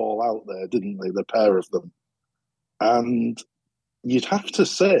left it all out there, didn't they? The pair of them. And you'd have to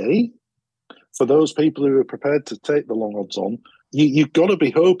say, for those people who are prepared to take the long odds on, you've got to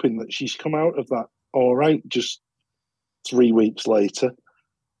be hoping that she's come out of that all right just 3 weeks later.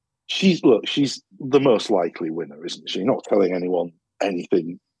 She's the most likely winner, isn't she? Not telling anyone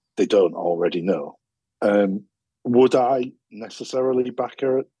anything they don't already know. Would I necessarily back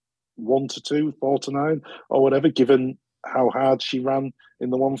her at 1-2, 4-9, or whatever, given how hard she ran in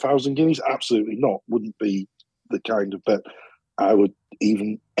the 1,000 guineas? Absolutely not. Wouldn't be the kind of bet I would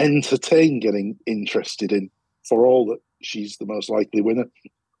even entertain getting interested in, for all that she's the most likely winner.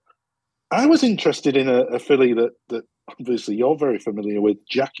 I was interested in a filly that obviously you're very familiar with,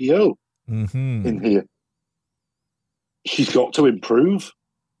 Jackie O, in here. She's got to improve.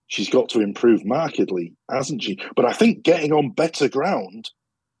 She's got to improve markedly, hasn't she? But I think getting on better ground,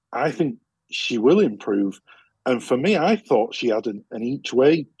 I think she will improve. And for me, I thought she had an each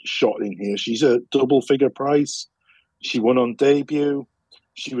way shot in here. She's a double figure price. She won on debut.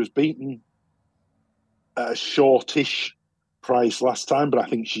 She was beaten at a shortish price last time, but I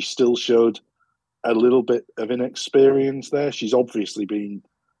think she still showed a little bit of inexperience there. She's obviously been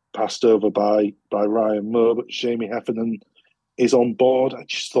passed over by Ryan Moore, but Jamie Heffernan is on board. I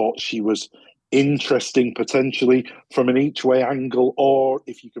just thought she was interesting potentially from an each way angle, or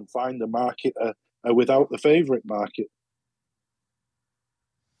if you can find the market without the favourite market.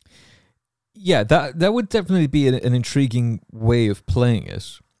 Yeah, that would definitely be an intriguing way of playing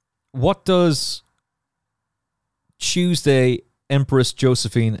it. What does Tuesday, Empress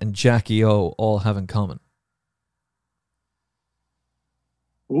Josephine, and Jackie O all have in common?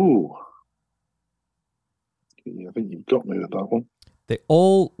 Ooh. I think you've got me with that one. They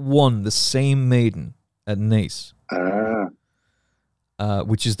all won the same maiden at Naas.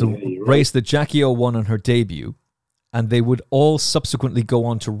 Which is the race that Jackie O won on her debut. And they would all subsequently go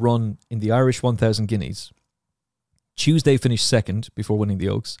on to run in the Irish 1,000 Guineas. Tuesday finished second before winning the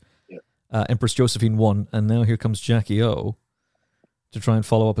Oaks. Yeah. Empress Josephine won, and now here comes Jackie O to try and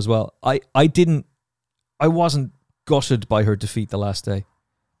follow up as well. I wasn't gutted by her defeat the last day.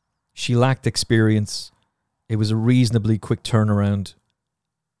 She lacked experience. It was a reasonably quick turnaround.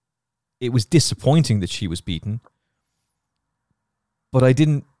 It was disappointing that she was beaten, but I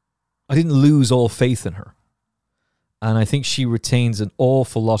didn't lose all faith in her. And I think she retains an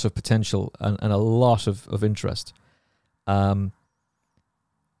awful lot of potential and a lot of interest. I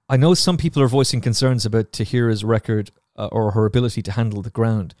know some people are voicing concerns about Tahira's record or her ability to handle the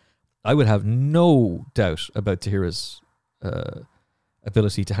ground. I would have no doubt about Tahira's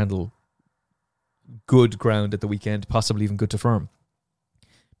ability to handle good ground at the weekend, possibly even good to firm.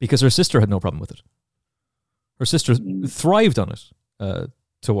 Because her sister had no problem with it. Her sister thrived on it,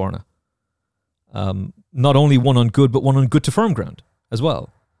 Tawarna. Not only one on good, but one on good to firm ground as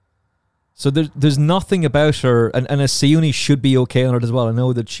well. So there's nothing about her, and a Siuni should be okay on it as well. I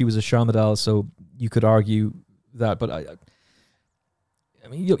know that she was a Sharmadal, so you could argue that, but I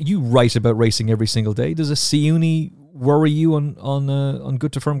mean, you write about racing every single day. Does a Siuni worry you on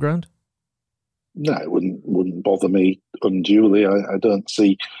good to firm ground? No, it wouldn't bother me unduly. I don't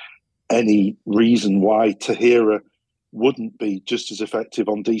see any reason why Tahira wouldn't be just as effective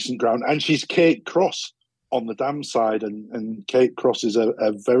on decent ground. And she's Kate Cross on the dam side, and Kate Cross is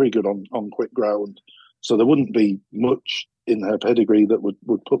a very good on quick ground. So there wouldn't be much in her pedigree that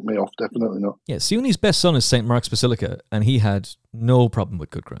would put me off, definitely not. Yeah, Siuni's best son is St. Mark's Basilica, and he had no problem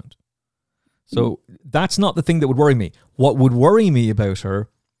with good ground. So that's not the thing that would worry me. What would worry me about her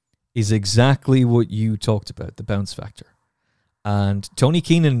is exactly what you talked about, the bounce factor. And Tony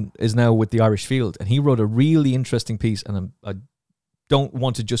Keenan is now with the Irish Field, and he wrote a really interesting piece, and I don't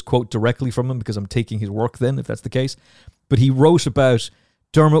want to just quote directly from him because I'm taking his work then, if that's the case. But he wrote about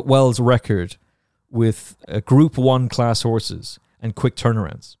Dermot Wells' record with Group 1 class horses and quick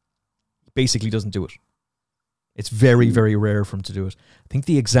turnarounds. Basically doesn't do it. It's very, very rare for him to do it. I think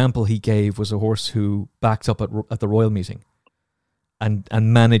the example he gave was a horse who backed up at the Royal Meeting and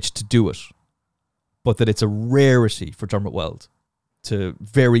managed to do it. But that it's a rarity for Dermot Weld to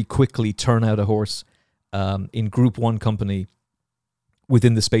very quickly turn out a horse in Group 1 company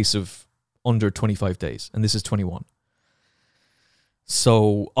within the space of under 25 days. And this is 21.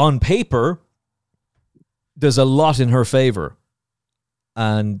 So on paper, there's a lot in her favour.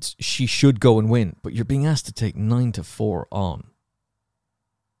 And she should go and win. But you're being asked to take 9-4 on.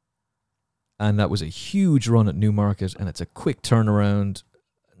 And that was a huge run at Newmarket. And it's a quick turnaround.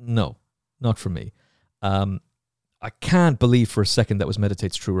 No, not for me. I can't believe for a second that was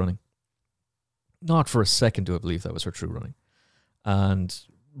Meditate's true running. Not for a second do I believe that was her true running. And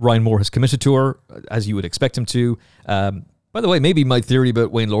Ryan Moore has committed to her, as you would expect him to. By the way, maybe my theory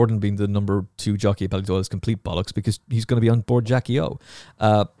about Wayne Lorden being the number 2 jockey at Ballydoyle is complete bollocks because he's going to be on board Jackie O.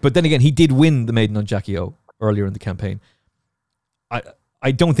 But then again, he did win the maiden on Jackie O earlier in the campaign.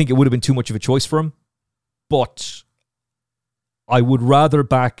 I don't think it would have been too much of a choice for him, but I would rather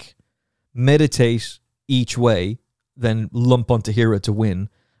back Meditate each way than lump on Tahira to win,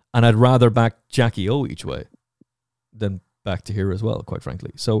 and I'd rather back Jackie O each way than back Tahira as well, quite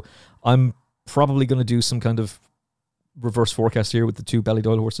frankly. So I'm probably going to do some kind of reverse forecast here with the two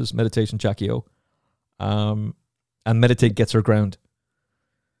Ballydoyle horses, Meditate and Jackie O. And Meditate gets her ground.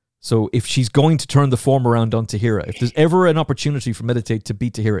 So if she's going to turn the form around on Tahira, if there's ever an opportunity for Meditate to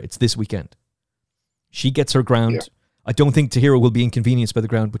beat Tahira, it's this weekend. She gets her ground. Yeah. I don't think Tahira will be inconvenienced by the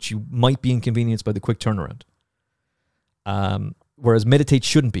ground, but she might be inconvenienced by the quick turnaround. Whereas Meditate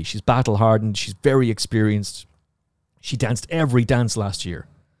shouldn't be. She's battle hardened. She's very experienced. She danced every dance last year,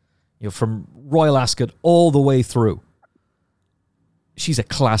 from Royal Ascot all the way through. She's a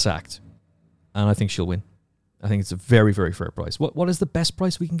class act, and I think she'll win. I think it's a very, very fair price. What is the best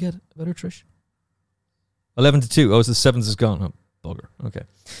price we can get about her, Trish? 11-2. Oh, so the sevens is gone. Oh, bugger. Okay.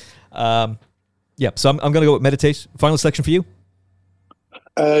 So I'm going to go with Meditate. Final selection for you?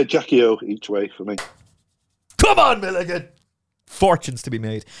 Jackie O each way for me. Come on, Milligan! Fortunes to be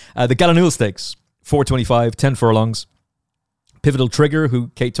made. The Gallinule Stakes, 425, 10 furlongs. Pivotal Trigger, who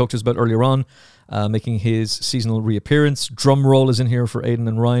Kate talked to us about earlier on, making his seasonal reappearance. Drum Roll is in here for Aidan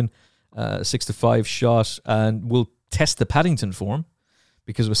and Ryan. 6-5 shot, and we'll test the Paddington form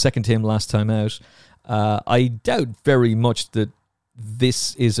because it was second to him last time out. I doubt very much that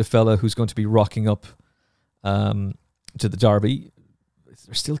this is a fella who's going to be rocking up to the Derby. Is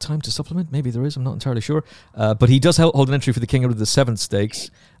there still time to supplement? Maybe there is, I'm not entirely sure. But he does hold an entry for the King out of the 7th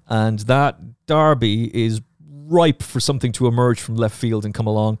Stakes, and that Derby is ripe for something to emerge from left field and come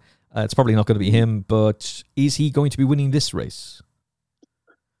along. It's probably not going to be him, but is he going to be winning this race?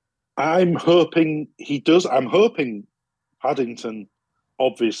 I'm hoping he does. I'm hoping Paddington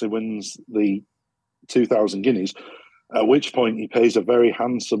obviously wins the 2,000 guineas, at which point he pays a very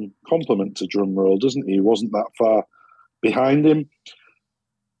handsome compliment to Drumroll, doesn't he? He wasn't that far behind him.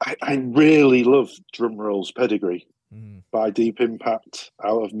 I really love Drumroll's pedigree. By Deep Impact,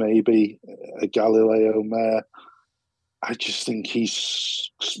 out of maybe a Galileo mare. I just think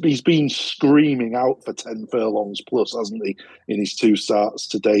he's been screaming out for 10 furlongs plus, hasn't he, in his 2 starts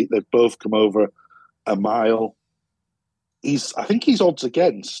to date. They've both come over a mile. I think he's odds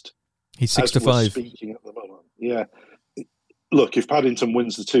against. He's 6-5. Speaking at the moment. Yeah. Look, if Paddington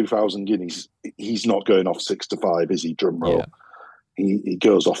wins the 2,000 guineas, he's not going off 6-5, is he, Drumroll? Yeah. He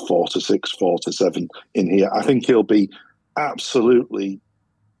goes off 4-6, 4-7 in here. I think he'll be absolutely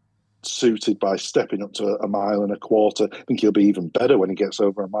suited by stepping up to a mile and a quarter. I think he'll be even better when he gets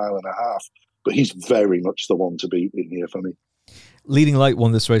over a mile and a half. But he's very much the one to beat in here for me. Leading Light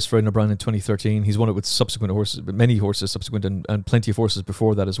won this race for Aidan O'Brien in 2013. He's won it with subsequent horses, many horses subsequent, and plenty of horses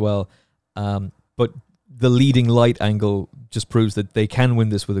before that as well. But the Leading Light angle just proves that they can win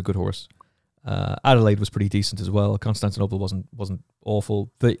this with a good horse. Adelaide was pretty decent as well. Constantinople wasn't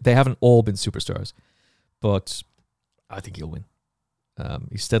awful. They haven't all been superstars, but I think he'll win.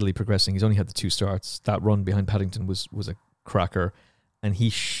 He's steadily progressing. He's only had the 2 starts. That run behind Paddington was a cracker, and he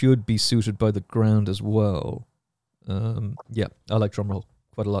should be suited by the ground as well. I like Drumroll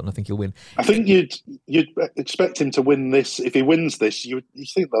quite a lot, and I think he'll win. I think you'd expect him to win this. If he wins this, you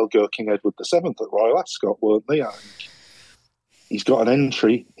think they'll go King Edward VII at Royal Ascot, won't they? He's got an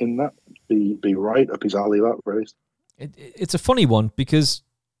entry in that. Be right up his alley, that race. It's a funny one because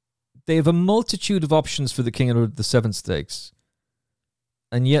they have a multitude of options for the King Edward VII Stakes,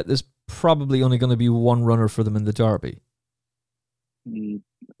 and yet there's probably only going to be one runner for them in the Derby.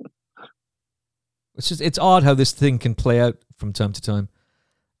 It's odd how this thing can play out from time to time.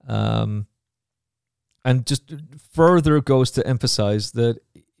 And just further goes to emphasize that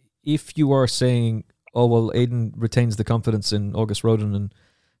if you are saying, oh, well, Aidan retains the confidence in August Rodin and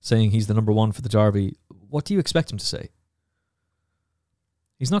saying he's the number 1 for the Derby, what do you expect him to say?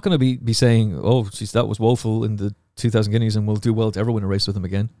 He's not going to be saying, oh, geez, that was woeful in the 2,000 guineas and we'll do well to ever win a race with him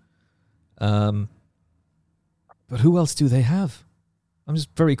again. But who else do they have? I'm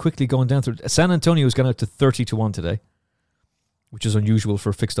just very quickly going down through. San Antonio's gone out to 30-1 today, which is unusual for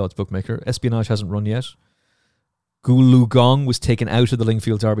a fixed odds bookmaker. Espionage hasn't run yet. Gulugong was taken out of the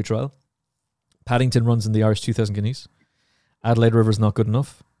Lingfield Derby trial. Paddington runs in the Irish 2,000 guineas. Adelaide River's not good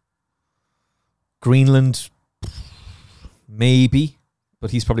enough. Greenland, maybe, but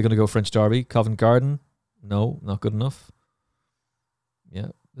he's probably going to go French Derby. Covent Garden, no, not good enough. Yeah,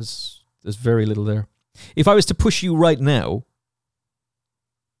 there's very little there. If I was to push you right now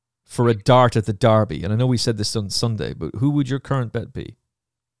for a dart at the Derby, and I know we said this on Sunday, but who would your current bet be?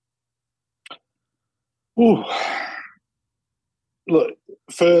 Ooh. Look,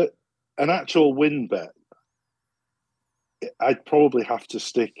 for an actual win bet, I'd probably have to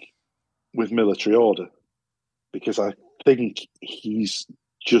stick with Military Order because I think he's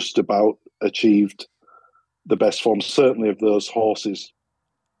just about achieved the best form, certainly of those horses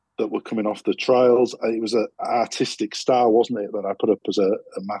that were coming off the trials. It was an artistic star, wasn't it, that I put up as a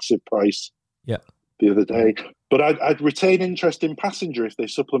massive price the other day. But I'd retain interest in Passenger if they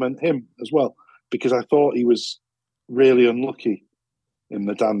supplement him as well, because I thought he was really unlucky in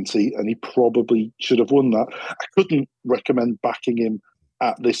the Dante, and he probably should have won that. I couldn't recommend backing him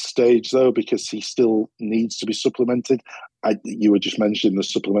at this stage, though, because he still needs to be supplemented. You were just mentioning the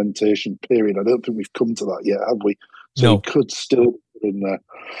supplementation period. I don't think we've come to that yet, have we? So No. he could still be in there.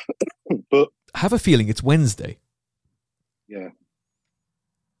 But I have a feeling it's Wednesday. yeah.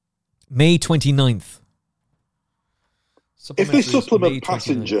 May 29th. If they Supplementaries, supplement May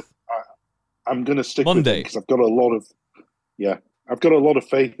Passenger, 29th. I'm going to stick Monday. with him because I've got a lot of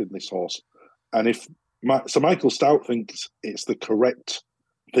faith in this horse. And if Sir Michael Stout thinks it's the correct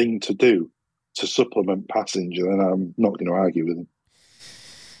thing to do to supplement Passenger, then I'm not going to argue with him.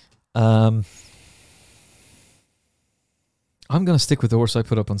 I'm going to stick with the horse I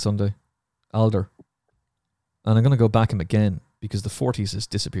put up on Sunday, Alder. And I'm going to go back him again because the 40s has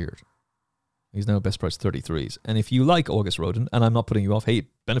disappeared. He's now best price 33s. And if you like August Rodin, and I'm not putting you off, hey, it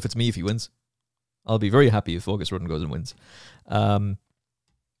benefits me if he wins. I'll be very happy if August Rodin goes and wins. But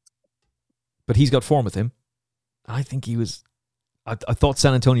he's got form with him. I think he was... I thought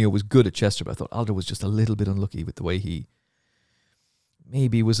San Antonio was good at Chester, but I thought Alder was just a little bit unlucky with the way he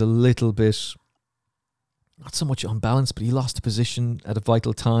maybe was a little bit... not so much unbalanced, but he lost a position at a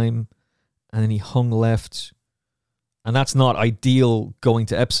vital time, and then he hung left. And that's not ideal going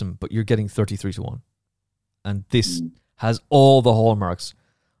to Epsom, but you're getting 33-1. And this has all the hallmarks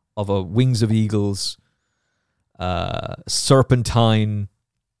of a Wings of Eagles, Serpentine,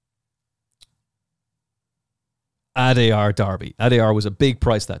 Adayar derby. Adayar was a big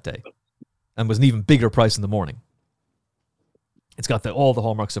price that day and was an even bigger price in the morning. It's got all the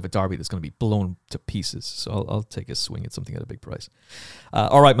hallmarks of a derby that's going to be blown to pieces. So I'll take a swing at something at a big price.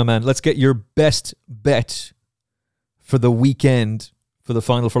 All right, my man, let's get your best bet for the weekend for the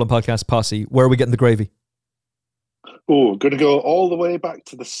final Fulham Podcast posse. Where are we getting the gravy? Oh, going to go all the way back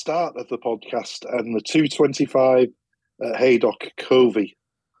to the start of the podcast and the 225 at Haydock Covey.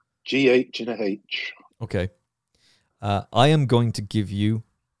 GH and a H. Okay. I am going to give you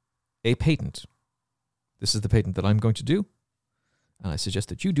a patent. This is the patent that I'm going to do. And I suggest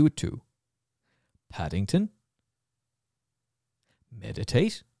that you do it too. Paddington.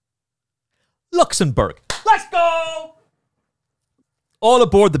 Meditate. Luxembourg. Let's go! All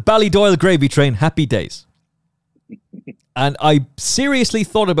aboard the Ballydoyle gravy train. Happy days. And I seriously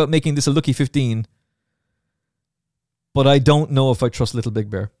thought about making this a lucky 15, but I don't know if I trust Little Big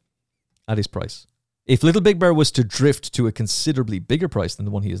Bear at his price. If Little Big Bear was to drift to a considerably bigger price than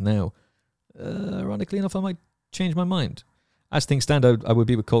the one he is now, ironically enough, I might change my mind. As things stand, I would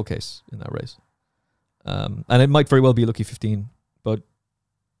be with Cold Case in that race. And it might very well be a lucky 15, but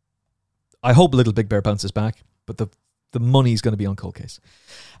I hope Little Big Bear bounces back, but the money's going to be on Cold Case.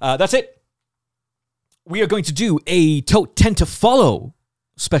 That's it. We are going to do a 10 to follow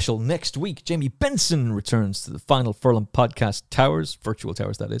special next week. Jamie Benson returns to the final Furlong Podcast Towers, virtual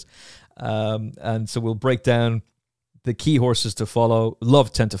towers that is. And so we'll break down the key horses to follow.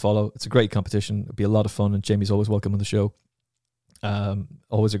 Love 10 to follow. It's a great competition. It'll be a lot of fun, and Jamie's always welcome on the show.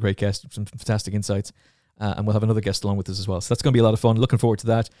 Always a great guest, some fantastic insights. And we'll have another guest along with us as well. So that's going to be a lot of fun. Looking forward to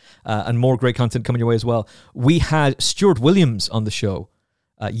that. And more great content coming your way as well. We had Stuart Williams on the show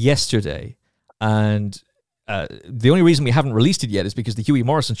yesterday. And the only reason we haven't released it yet is because the Huey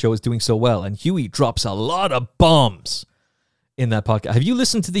Morrison show is doing so well. And Huey drops a lot of bombs in that podcast. Have you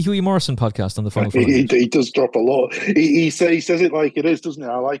listened to the Huey Morrison podcast on the Final Four? He does drop a lot. He says it like it is, doesn't he?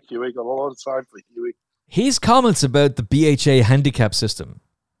 I like Huey. Got a lot of time for Huey. His comments about the BHA handicap system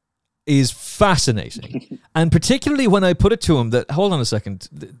is fascinating. And particularly when I put it to him that, hold on a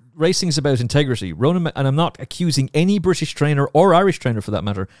second, racing is about integrity. And I'm not accusing any British trainer or Irish trainer for that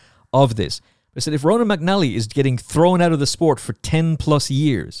matter of this. I said, if Ronan McNally is getting thrown out of the sport for 10 plus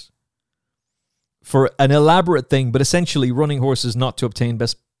years for an elaborate thing, but essentially running horses not to obtain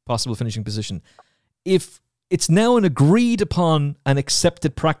best possible finishing position, if it's now an agreed upon and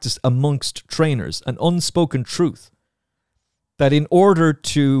accepted practice amongst trainers, an unspoken truth, that in order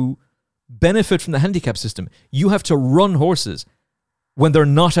to benefit from the handicap system, you have to run horses when they're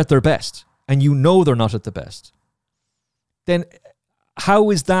not at their best, and you know they're not at the best, then how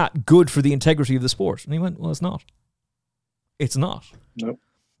is that good for the integrity of the sport? And he went, well, it's not. It's not. No.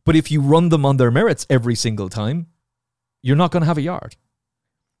 But if you run them on their merits every single time, you're not going to have a yard.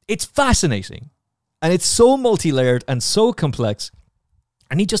 It's fascinating. And it's so multi-layered and so complex.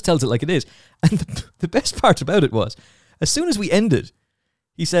 And he just tells it like it is. And the best part about it was, as soon as we ended,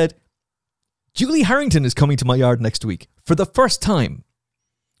 he said, Julie Harrington is coming to my yard next week for the first time.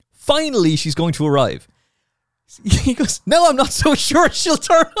 Finally, she's going to arrive. He goes, no, I'm not so sure she'll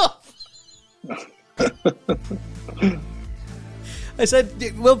turn up. I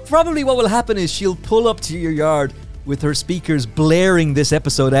said, well, probably what will happen is she'll pull up to your yard with her speakers blaring this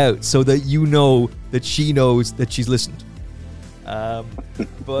episode out so that you know that she knows that she's listened.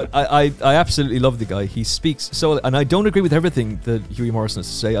 But I absolutely love the guy. He speaks so, and I don't agree with everything that Hughie Morrison has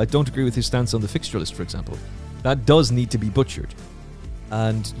to say. I don't agree with his stance on the fixture list, for example. That does need to be butchered.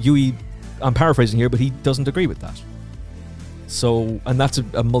 And Hughie, I'm paraphrasing here, but he doesn't agree with that. So, and that's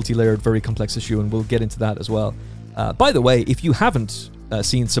a multi-layered, very complex issue, and we'll get into that as well. By the way, if you haven't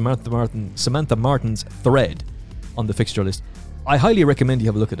seen Samantha Martin's thread on the fixture list, I highly recommend you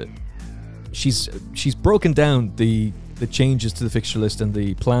have a look at it. She's broken down the changes to the fixture list and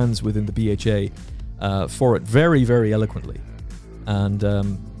the plans within the BHA for it very, very eloquently.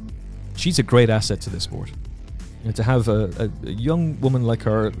 And she's a great asset to this sport. You know, to have a young woman like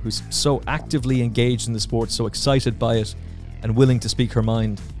her who's so actively engaged in the sport, so excited by it, and willing to speak her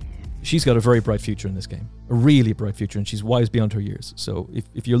mind, she's got a very bright future in this game. A really bright future, and she's wise beyond her years. So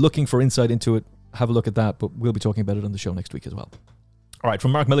if you're looking for insight into it, have a look at that, but we'll be talking about it on the show next week as well. All right,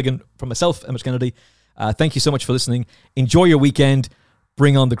 from Mark Milligan, from myself, Emmett Kennedy, thank you so much for listening. Enjoy your weekend.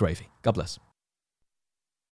 Bring on the gravy. God bless.